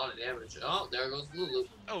takes a lot of damage. Oh, there goes Lulu.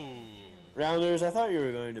 Oh. Rounders, I thought you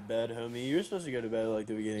were going to bed, homie. You were supposed to go to bed like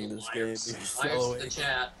the beginning of this game. You're Liars. still Liars in the awake.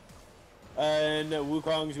 chat. And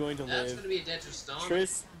Wukong's going to That's going live. to be a dead Tristana.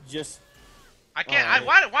 Tris just... I can't.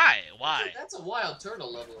 Alright. Why? That's a wild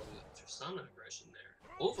turtle level of Tristana aggression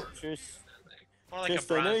there. Over. Tris, that thing. More like Tris,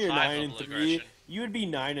 a I know bronze you're 5 9 and level 3. aggression. You would be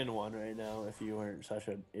 9 and 1 right now if you weren't such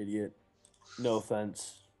an idiot. No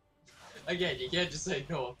offense. Again, you can't just say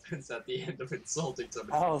no offense at the end of insulting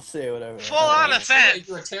somebody. I'll say whatever. Full on You're offense.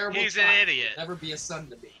 You're a terrible He's an child. idiot. Never be a son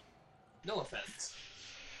to me. No offense.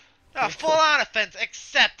 No, full on offense,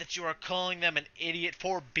 except that you are calling them an idiot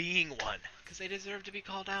for being one. Because they deserve to be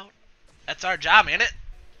called out. That's our job, ain't it?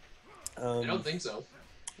 I don't think so.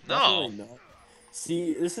 No. Definitely not.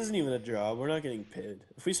 See, this isn't even a job. We're not getting paid.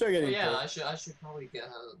 If we start Oh, getting yeah, paid, I should probably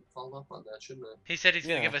follow up on that, shouldn't I? He said he's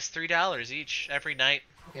gonna Yeah. give us $3 each every night.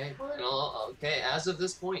 Okay, okay. As of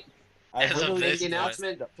this point, As of literally this make the point.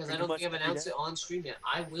 announcement because I Pretty don't much think I've every announced day. it on stream yet.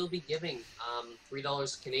 I will be giving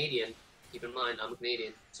 $3 Canadian. Keep in mind, I'm a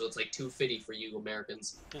Canadian, so it's like $2.50 for you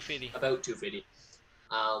Americans. 250. About $2.50.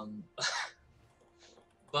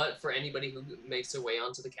 But for anybody who makes their way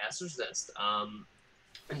onto the caster's list,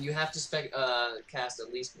 and you have to cast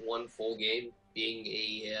at least one full game. Being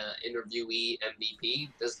a interviewee MVP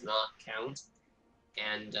does not count,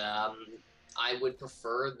 and I would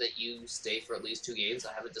prefer that you stay for at least 2 games.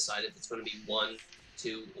 I haven't decided if it's going to be 1,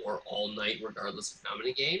 2, or all night, regardless of how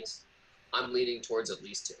many games. I'm leaning towards at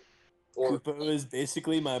least 2. Or Koopa is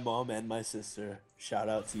basically my mom and my sister. Shout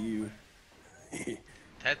out to you.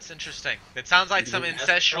 That's interesting. It sounds like some That's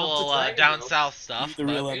incestual Dragon, down though. south stuff. The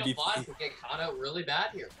but- real Fatal MVP. 5 could get caught out really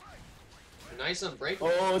bad here. A nice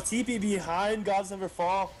unbreakable. Oh, TP behind Gods Never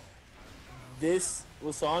Fall. This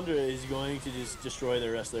Lysandra is going to just destroy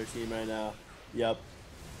the rest of their team right now. Yep.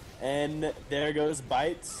 And there goes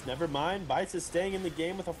Bites. Never mind. Bites is staying in the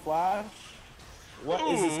game with a flash. What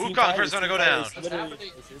is this Ooh, team Wukong fight? first This one to team go fight down. is What's literally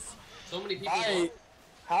happening? vicious. So many people. Vi,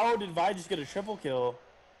 how did Vi just get a triple kill?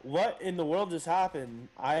 What in the world just happened?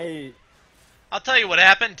 I'll tell you what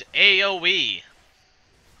happened. AOE.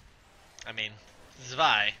 I mean,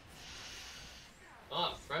 Zvi.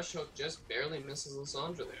 Oh, Fresh Hook just barely misses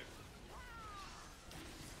Lysandra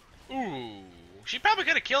there. Ooh. She probably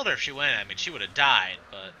could have killed her if she went. I mean, she would have died,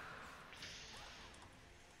 but...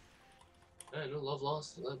 No love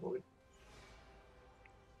lost to that boy.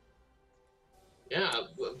 Yeah,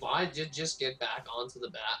 Vi did just get back onto the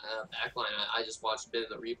back line. I just watched a bit of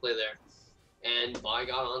the replay there. And Vi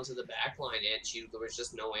got onto the back line, and there was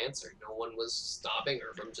just no answer. No one was stopping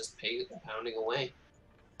her from just pounding away.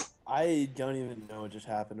 I don't even know what just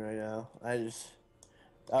happened right now.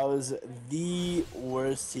 That was the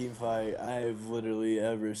worst team fight I've literally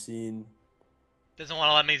ever seen. Doesn't want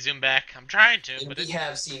to let me zoom back. I'm trying to, And but we it...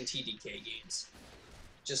 have seen TDK games.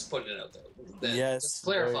 Just putting it out there. Yes, Just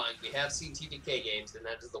clarifying, we have seen TDK games, and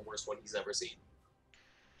that is the worst one he's ever seen.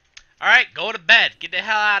 Alright, go to bed. Get the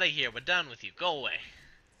hell out of here. We're done with you. Go away.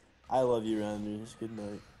 I love you, Rounders. Good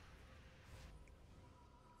night.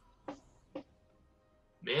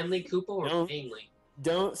 Manly Koopa or No. Mainly?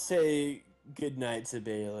 Don't say good night to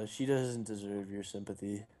Bayla. She doesn't deserve your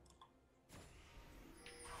sympathy.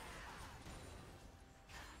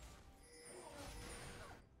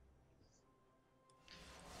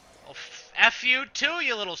 Oh, F you too,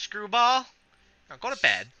 you little screwball. Now go to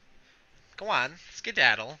bed. Go on.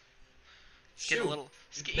 Skedaddle. Get a Shoot. little...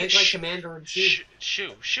 Make like Commander in Chief.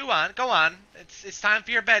 Shoo on. Go on. It's time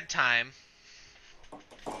for your bedtime.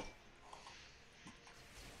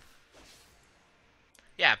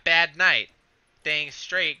 Yeah, bad night. Dang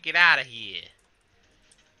straight. Get out of here.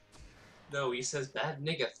 No, he says bad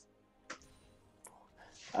nigga.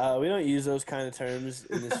 We don't use those kind of terms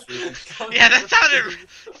in this stream. Yeah, that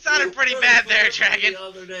sounded pretty bad there, Dragon. The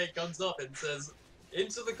other day comes up and says,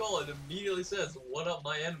 into the call, and immediately says, what up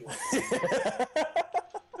my N-word?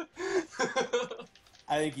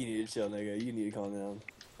 I think you need to chill, nigga. You need to calm down.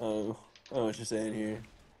 I don't know what you're saying here.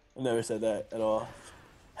 I've never said that at all.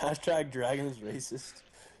 Hashtag Dragon's racist.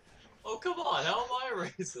 Oh, come on, how am I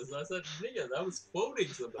racist? I said, nigga, that was quoting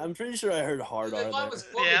somebody. I'm pretty sure I heard hard R If I there. was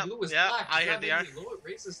quoting Yeah, who was yeah, black, I does heard that the make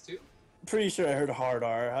me racist too? Pretty sure I heard hard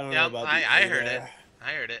R. I don't know Yep, about I the A heard it. there.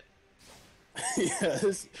 I heard it.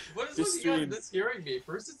 Yes. What is This with you guys stream- mishearing me?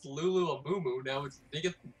 First it's Lulu Amumu, now it's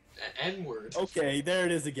nigga N-word. Okay, there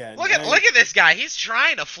it is again. Look at this guy. He's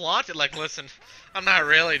trying to flaunt it. Like, listen, I'm not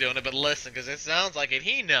really doing it, but listen, because it sounds like it.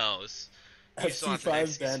 He knows. He just wants an FC5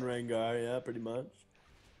 excuse. ban Rengar, yeah, pretty much.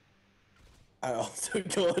 I also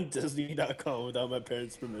go on Disney.com without my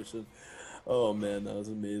parents' permission. Oh man, that was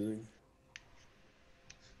amazing.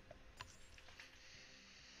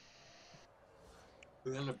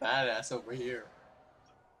 We're a badass over here.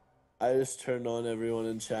 I just turned on everyone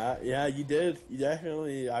in chat. Yeah, you did. You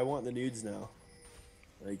definitely. I want the nudes now.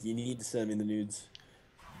 Like, you need to send me the nudes.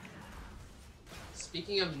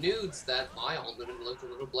 Speaking of nudes, that aisle looked a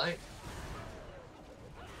little blank.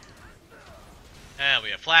 And we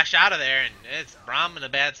have Flash out of there, and it's Braum in a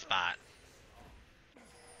bad spot.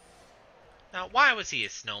 Now, why was he a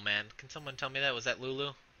snowman? Can someone tell me that? Was that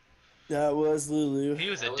Lulu? That was Lulu. He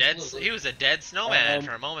was That a was dead. Lulu. He was a dead snowman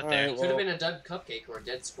for a moment there. alright, Could have well, been a dead cupcake or a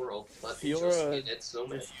dead squirrel, but he chose to be a Fiora dead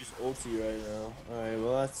snowman. just used ulti right now. Alright,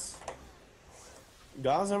 well that's...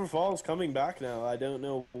 Gods Never Falls coming back now. I don't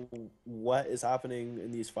know what is happening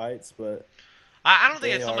in these fights, but... I don't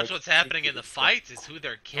think They it's so are much what's happening in the completely fights, is who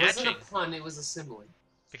they're It wasn't catching. a pun, it was a simile.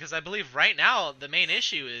 Because I believe right now the main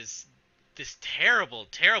issue is this terrible,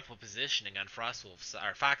 terrible positioning on Frostwolf's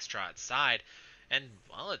or Foxtrot's side, and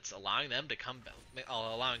well, it's allowing them to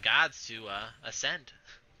allowing gods to ascend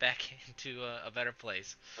back into a better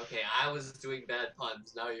place. Okay, I was doing bad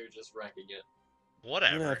puns, now you're just wrecking it. I'm gonna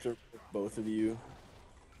Whatever. have to rip both of you.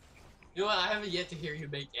 You know what, I haven't yet to hear you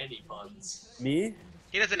make any puns. Me?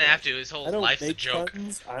 He doesn't have to. His whole I don't life's a make joke.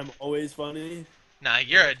 puns. I'm always funny. Nah,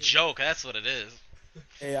 you're a joke. That's what it is.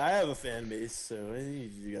 Hey, I have a fan base, so I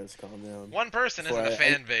need you guys to calm down. One person Before isn't a I-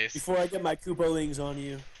 fan base. Before I get my Koopalings on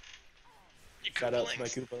you. You Shout out to my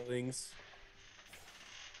Koopalings. Koopalings.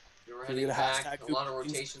 You're Can we heading get a back, hashtag a lot of Coop-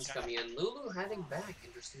 rotations coming in. Lulu heading back,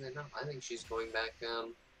 interestingly enough. I think she's going back, to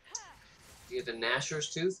get the Nasher's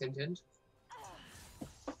Tooth, hint hint.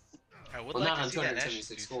 I would Well, like not to on see that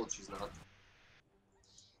 276 Nash gold, she's not.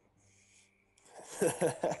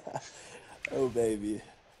 Oh, baby.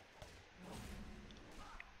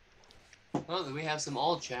 Well, then we have some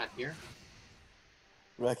all chat here.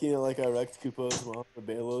 Wrecking it like I wrecked Kupo's mom or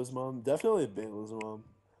Balo's mom. Definitely Balo's mom.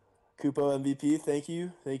 Kupo MVP, thank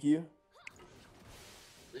you. Thank you.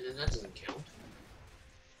 That doesn't count.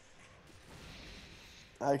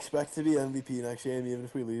 I expect to be MVP next game, even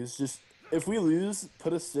if we lose. Just if we lose,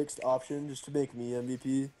 put a sixth option just to make me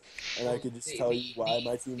MVP, and I could just tell you why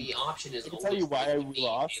my team. The option is I can tell you always why going to we be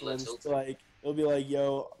lost, and Ayla then just Tilton. like it'll be like,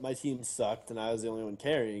 yo, my team sucked, and I was the only one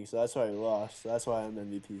carrying, so that's why we lost. So that's why I'm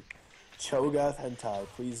MVP. Cho'Gath Hentai,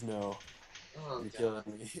 please no. Oh, You're God.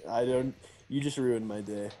 killing me. I don't. You just ruined my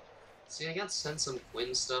day. See, I got sent some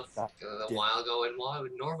Quinn stuff God a damn. while ago, and while I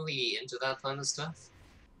would normally eat into that kind of stuff,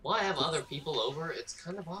 while I have other people over, it's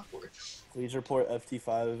kind of awkward. Please report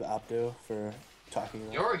FT5 Apto for talking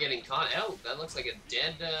about. You're getting caught out. That looks like a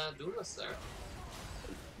dead duelist there.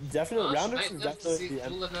 Definitely, She Rounders might is live to definitely see the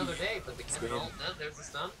duel another MVP. day, but they this can't game. ult that. There's the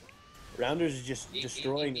stun. Rounders is just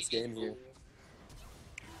destroying this game here. Ooh.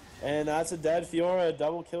 And that's a dead Fiora,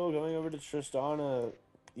 double kill going over to Tristana.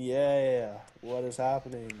 Yeah, what is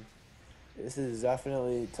happening? This is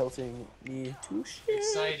definitely tilting me to shit.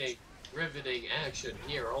 Exciting, riveting action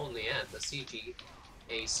here only at the CGA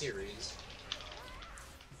series.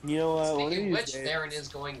 You know what? one of Speaking of these which, days- Theron is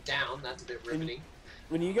going down. That's a bit riveting.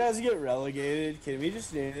 When you guys get relegated, can we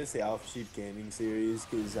just name this the Alpha Sheep Gaming Series?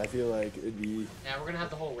 Because I feel like it'd be. Yeah, we're gonna have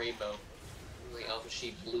the whole rainbow. Like Alpha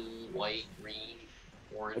Sheep, blue, white, green,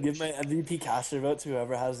 orange. I'll give my MVP caster vote to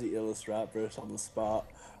whoever has the illest rap verse on the spot.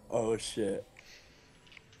 Oh shit.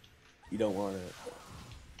 You don't want it.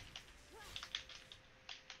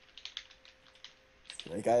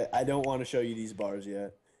 Like, I don't want to show you these bars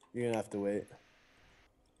yet. You're gonna have to wait.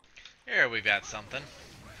 Here we've got something.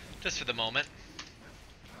 Just for the moment.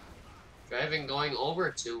 Driving going over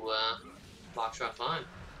to Foxtrot 5.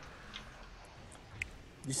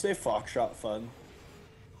 You say Foxtrot fun.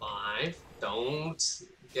 5. Don't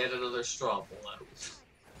get another straw pull out.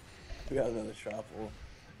 We got another shuffle.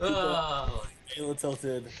 Oh, Bela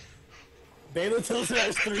tilted. Bela tilted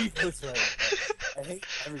has 3 votes right. I hate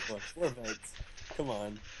everyone. 4 votes. Come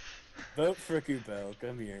on. Vote for Kupo.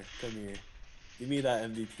 Come here. Come here. Give me that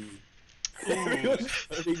MVP. Everyone's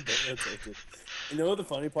voting Bela tilted. You know what the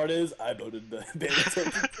funny part is? I voted Bela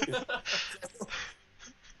tilted too.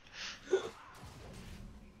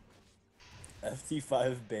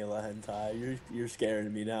 FT5 Bela hentai. You're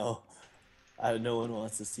scaring me now. No one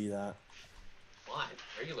wants to see that. why?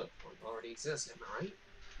 Regular porn already exists, am I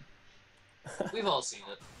right? We've all seen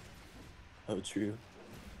it. Oh, true.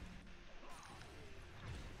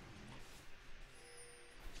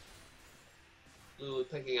 Lulu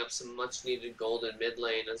picking up some much needed gold in mid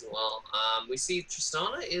lane as well. We see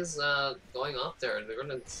Tristana is going up there. They're going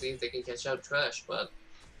to see if they can catch out Trash, but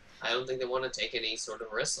I don't think they want to take any sort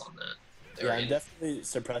of risks on that. Yeah, I'm definitely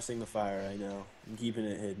suppressing the fire right now. I'm keeping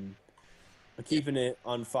it hidden. I'm keeping it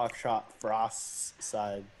on Foxtrot Frost's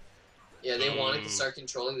side. Yeah, they wanted to Ooh. start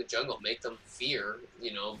controlling the jungle, make them fear,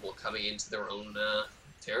 you know, coming into their own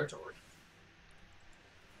territory.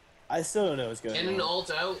 I still don't know what's going Can an on.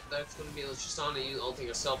 ult out? That's going to be just on you ulting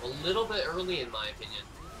yourself a little bit early, in my opinion.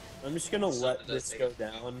 I'm just gonna let this go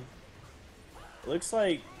down. It looks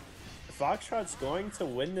like Foxtrot's going to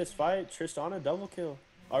win this fight. Tristana double kill.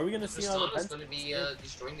 Are we gonna see on the Tristana's going to be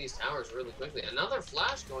destroying these towers really quickly. Another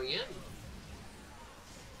flash going in.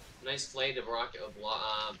 Nice play to rocket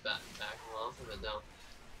back off of it though.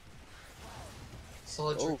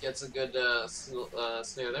 Soldier gets a good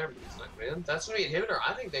snare there, but he's not going in. That's going to be an inhibitor.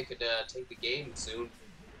 I think they could take the game soon.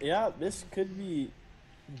 Yeah, this could be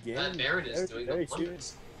game. That Baron is doing the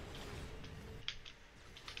wonders.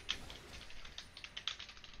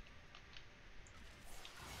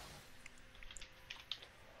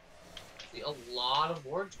 See a lot of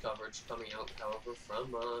ward coverage coming out, however,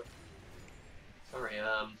 from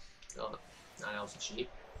oh, not Alpha Sheep.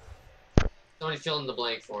 Somebody fill in the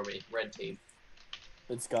blank for me. Red team.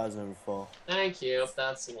 It's God's Never Fall. Thank you.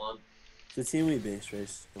 That's the one. It's the team we base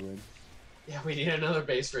race to win. Yeah, we need another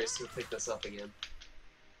base race to pick this up again.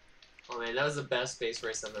 Oh man, that was the best base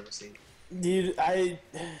race I've ever seen. Dude,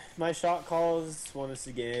 my shot calls won us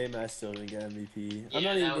the game. I still didn't get MVP. Yeah, I'm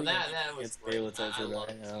not even that was great. I love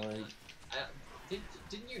right now. Like,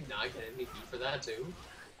 didn't you not get MVP for that too?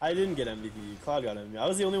 I didn't get MVP. Cloud got MVP. I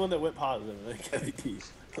was the only one that went positive and I got MVP.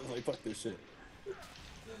 I'm like, fuck this shit.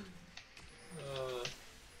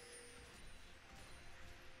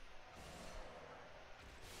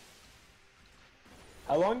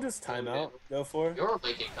 How long does timeout go for? Your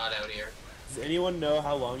might get caught out here. Does anyone know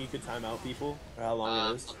how long you could time out people? Or how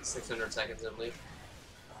long it is? 600 seconds, I believe.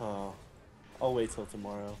 Oh. I'll wait till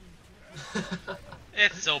tomorrow.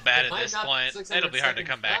 It's so bad at this point. It'll be hard to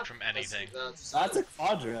come back from anything. That's a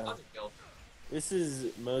quadra. This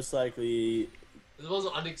is most likely... This was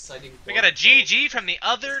unexciting. We got a GG from the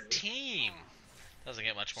other team. Doesn't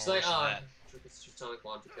get much more worse than that. It's just on a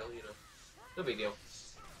quadra kill, you know. No big deal.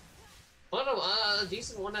 But a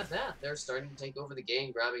decent one at that. They're starting to take over the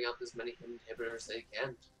game, grabbing up as many inhibitors as they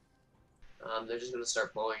can. They're just going to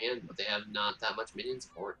start blowing in, but they have not that much minion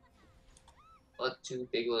support. But 2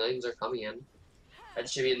 big lanes are coming in. That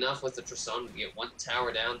should be enough with the Tristana to get 1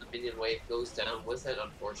 tower down. The minion wave goes down with it,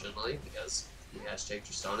 unfortunately, because the hashtag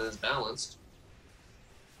Tristana is balanced.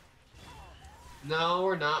 No,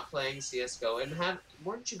 we're not playing CSGO. And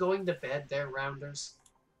weren't you going to bed there, Rounders?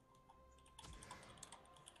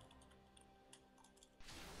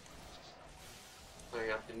 I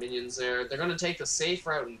got the minions there. They're going to take the safe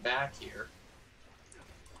route and back here.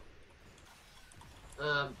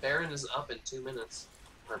 Baron is up in 2 minutes.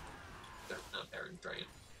 Or, not Baron, Dragon.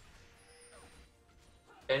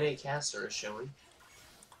 NA Caster is showing.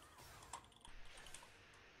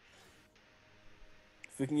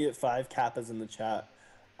 If we can get 5 kappas in the chat,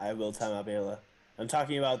 I will time out Bela. I'm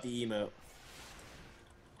talking about the emote.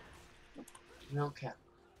 No cap.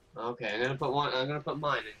 Okay, I'm gonna put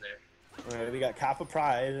mine in there. Alright, we got Kappa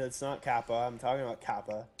Pride. That's not Kappa. I'm talking about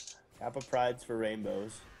Kappa. Kappa Pride's for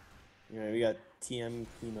rainbows. We got TM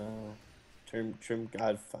Chemo. Trim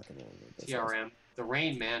God fucking TRM. The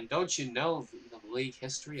Rain Man. Don't you know the league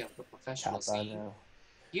history of the professional Kappa scene? now.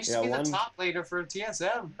 Used to be the top laner for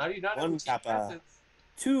TSM. How do you not know 1 Kappa.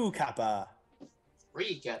 2 Kappa.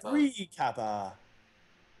 3 Kappa. 3 Kappa.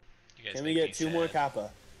 Can we get 2 more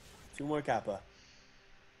Kappa? 2 more Kappa.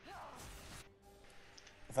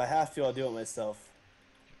 If I have to, I'll do it myself.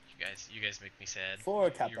 You guys make me sad. 4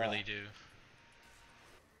 Kappa. You really do.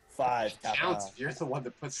 5 Kappa. Counts if you're the one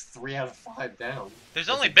that puts 3 out of 5 down. There's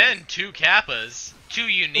only been 2 Kappas. 2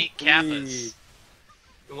 unique Kappas.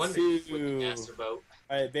 No wonder you with the master boat.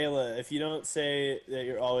 Alright, Bela, if you don't say that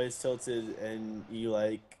you're always tilted and you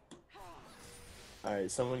like...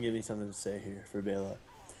 Alright, someone give me something to say here for Bela.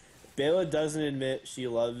 Bela doesn't admit she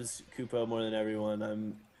loves Kupo more than everyone.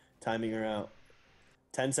 I'm timing her out.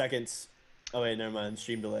 10 seconds. Oh wait, never mind.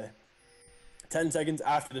 Stream delay. 10 seconds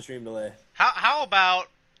after the stream delay. How about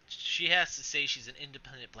she has to say she's an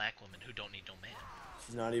independent black woman who don't need no man?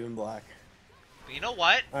 She's not even black. But you know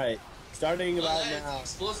what? Alright, starting about now.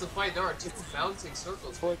 Explosive fight. There are 2 bouncing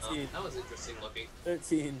circles. 14. That was interesting looking.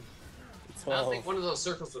 13. 12. I don't think one of those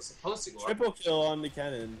circles was supposed to go up. Triple kill on the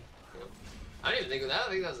cannon. I didn't even think of that. I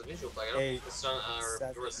think that was a visual play. I don't 8, think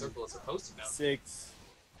the circle is supposed to go. 6,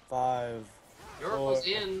 5. Yoriko's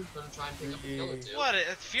in, gonna try and pick up a kill or 2. What?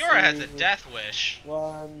 Fiora has a death wish.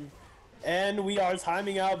 1. And we are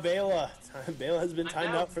timing out Bela. Bela has been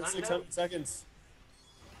timed out for 600 seconds.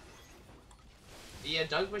 The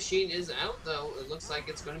dunk machine is out, though. It looks like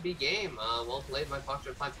it's going to be game. Well played by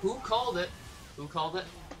Foxtrot 5. Who called it? Who called it?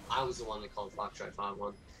 I was the one that called Foxtrot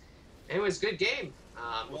 5-1. Anyways, good game.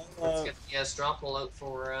 Well, Let's get the straw poll out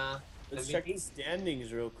for let's check the MVP.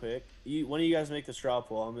 standings real quick. One of you guys make the straw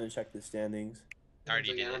poll. I'm gonna check the standings.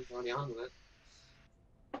 Already did it. I'm already on with it.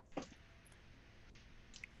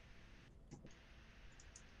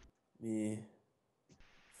 Let me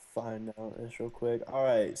find out this real quick. All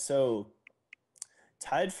right, so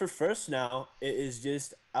tied for first now. It is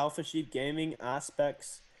just Alpha Sheep Gaming,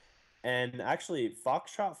 Aspects, and actually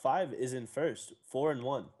Foxtrot 5 is in first,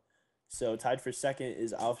 4-1. So tied for second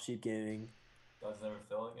is Alpha Sheep Gaming. God's never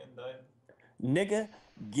failing and died. Nigga,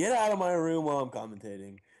 get out of my room while I'm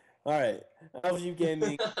commentating. All right, Alpha Sheep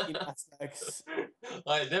Gaming, Team Aspects.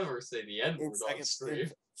 I never say the N In word on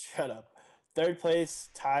stream. Shut up. Third place,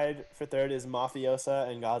 tied for third, is Mafiosa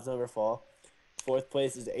and Gods Never Fall. Fourth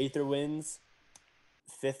place is Aether Wins.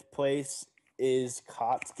 Fifth place is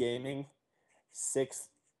COTS Gaming.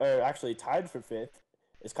 Tied for fifth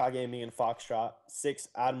is COT Gaming and Foxtrot. Sixth,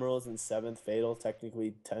 Admirals, and seventh, Fatal.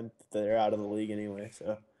 Technically 10th. They're out of the league anyway,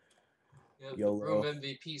 so. Yeah, the YOLO. room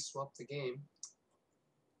MVP swapped the game.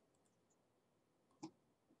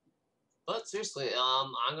 But seriously,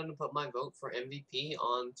 I'm gonna put my vote for MVP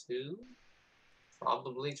on to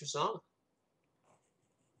probably Tristana.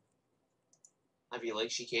 I feel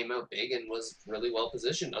like she came out big and was really well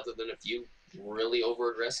positioned, other than a few really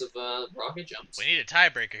over aggressive rocket jumps. We need a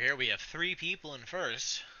tiebreaker here. We have 3 people in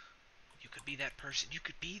first. You could be that person. You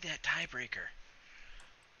could be that tiebreaker.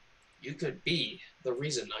 You could be the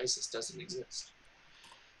reason ISIS doesn't exist.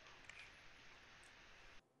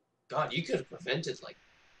 God, you could have prevented like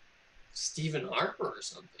Stephen Harper or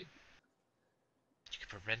something. You could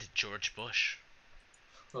prevent George Bush.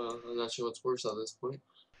 I'm not sure what's worse at this point.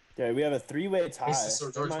 Okay, we have a 3-way tie. ISIS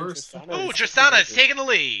or George Never mind, first. Tristana Ooh, is Tristana is second. taking the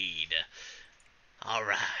lead. All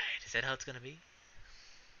right. Is that how it's going to be?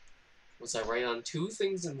 Was I right on 2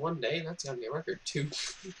 things in one day? That's gotta be a record. Two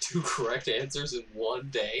correct answers in one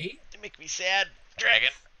day? You make me sad,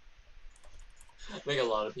 Dragon. Make a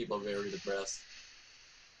lot of people very depressed.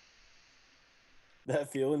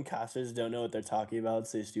 That feel when casters don't know what they're talking about,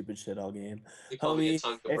 say stupid shit all game. They call me a Homie,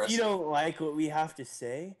 tongue if depressor. you don't like what we have to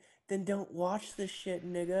say, then don't watch the shit,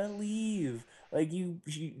 nigga. Leave. Like, do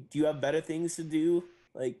you have better things to do?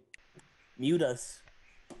 Like, mute us.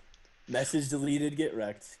 Message deleted, get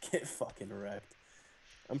wrecked. Get fucking wrecked.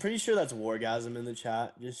 I'm pretty sure that's Wargasm in the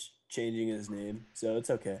chat, just changing his name, so it's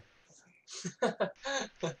okay. Good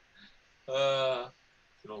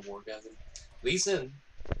old orgasm. Leeson.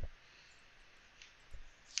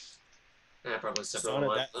 I probably stepped on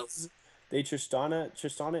mine.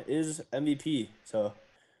 Tristana is MVP, so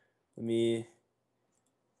let me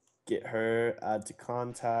get her, add to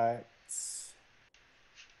contacts.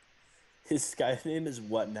 His Skype name is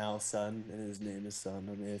What Now, Son, and his name is Son.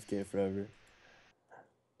 I'm AFK forever.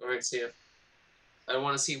 Alright, see ya. I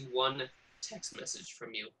want to see one text message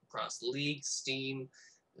from you across League, Steam,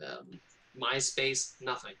 MySpace,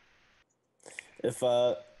 nothing. If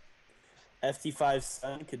FT5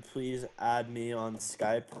 Son could please add me on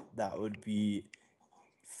Skype, that would be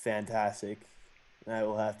fantastic. I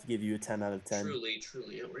will have to give you a 10 out of 10. Truly,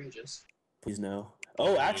 truly outrageous. Please no.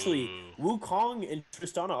 Oh, actually, Wukong and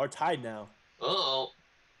Tristana are tied now. Uh-oh.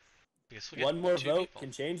 Guess we'll get One more 2 vote people.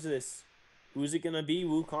 can change this. Who's it gonna be,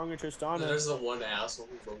 Wukong or Tristana? There's the one asshole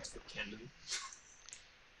who votes for Kenan.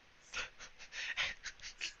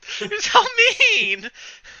 You're so mean!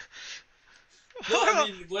 No, I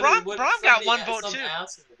mean, Brom got 1 vote some too.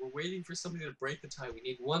 Asshole. We're waiting for somebody to break the tie. We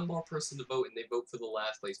need one more person to vote, and they vote for the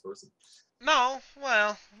last place person. No,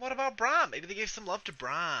 well, what about Brom? Maybe they gave some love to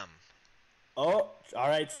Brom. Oh, all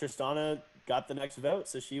right. Tristana got the next vote,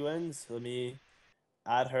 so she wins. Let me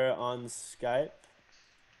add her on Skype.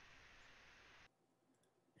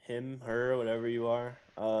 Him, her, whatever you are.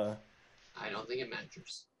 I don't think it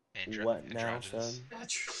matters. What now, Androgynous. son?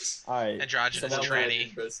 Matters. All right. Androgynous Someone-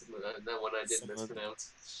 tranny. That one I did Someone-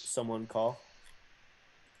 mispronounce. Someone call.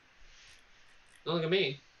 Don't look at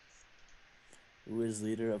me. Who is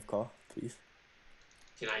leader of call, please?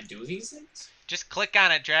 Can I do these things? Just click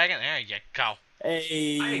on it, Dragon. There you go.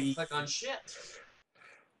 Hey. I didn't click on shit.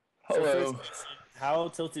 Hello. How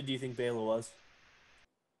tilted do you think Bayla was?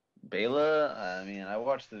 Bayla, I mean, I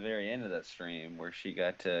watched the very end of that stream where she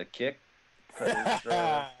got kicked. She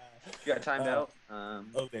got timed out.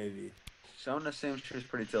 Oh, baby. Shona assumes she was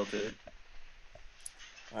pretty tilted.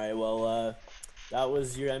 All right, well, that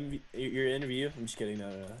was your interview. I'm just kidding.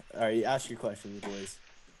 No. All right, ask your questions, boys.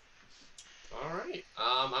 Alright.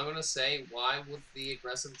 I'm gonna say, why with the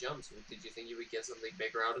aggressive jumps? Did you think you would get something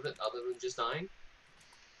bigger out of it other than just dying?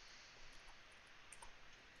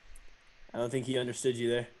 I don't think he understood you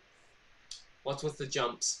there. What's with the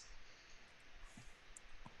jumps?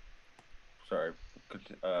 Sorry.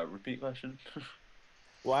 Repeat question.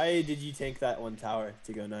 Why did you tank that one tower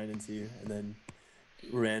to go 9-2 and then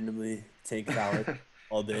randomly tank tower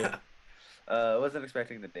all day? I wasn't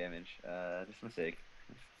expecting the damage. Just a mistake.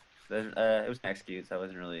 It was max queued, so I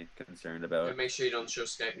wasn't really concerned about And make sure you don't show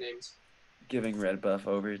Skype names. giving red buff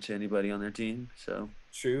over to anybody on their team. So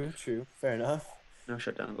True, true. Fair enough. no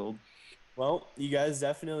shutdown gold. Well, you guys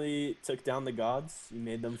definitely took down the gods. You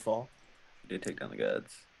made them fall. We did take down the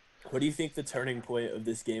gods. What do you think the turning point of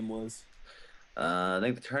this game was? I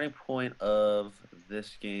think the turning point of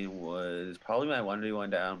this game was probably my 1v1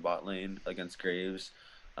 down bot lane against Graves,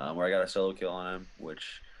 where I got a solo kill on him,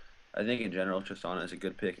 which I think in general Tristana is a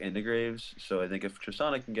good pick into Graves. So I think if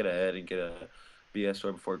Tristana can get ahead and get a BS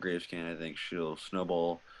sword before Graves can, I think she'll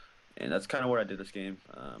snowball. And that's kind of what I did this game.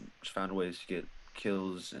 Just found ways to get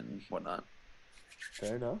kills and whatnot.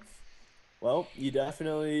 Fair enough. Well, you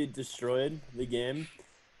definitely destroyed the game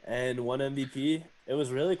and won MVP. It was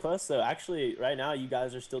really close, though. Actually, right now you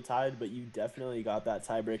guys are still tied, but you definitely got that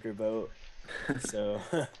tiebreaker vote. So,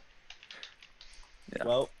 Yeah.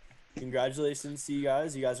 well, congratulations to you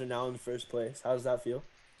guys. You guys are now in first place. How does that feel?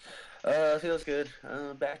 Feels good.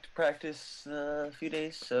 Back to practice a few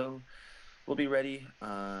days, so we'll be ready.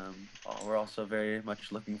 We're also very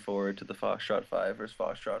much looking forward to the Foxtrot 5 versus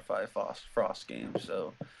Foxtrot 5 Frost game.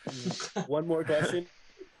 So, One more question.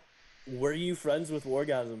 Were you friends with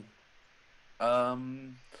Wargasm?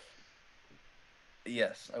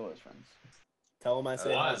 yes, I was friends. Tell him I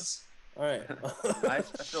say hi. Was. All right. I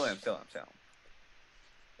still am.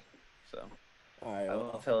 So, All right. I will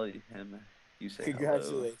Well, tell him you say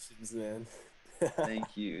congratulations, man. hello.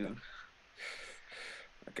 Thank you.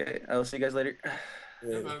 Okay, I will see you guys later.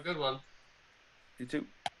 Later. Have a good one. You too.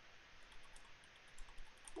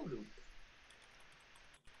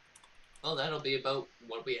 Well, that'll be about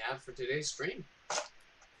what we have for today's stream.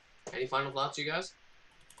 Any final thoughts, you guys?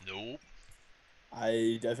 Nope.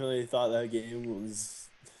 I definitely thought that game was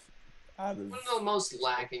out One of the most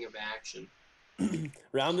lacking of action. of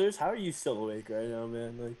Rounders. How are you still awake right now,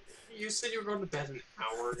 man? Like, You said you were going to bed an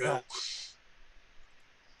hour ago.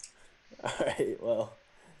 all right. Well,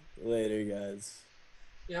 later, guys.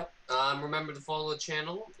 Yep. Remember to follow the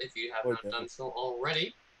channel if you have Okay. not done so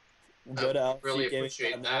already. Go to Really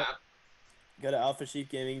appreciate alphasheepgaming.net. that. Go to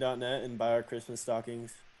alphasheepgaming.net and buy our Christmas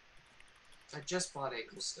stockings. I just bought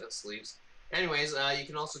ankle sleeves. Anyways, you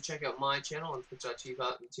can also check out my channel on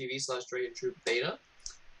twitch.tv/DragonTroopBeta,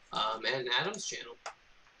 and Adam's channel.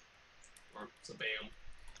 Or Zabam.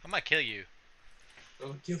 I'm gonna kill you.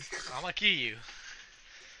 Oh, kill I'm gonna kill you.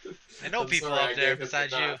 I know I'm people sorry, I up there gave him the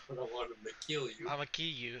besides you. knife, but I wanted him to kill you. I'm gonna kill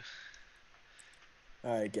you.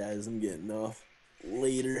 All right, guys. I'm getting off.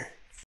 Later.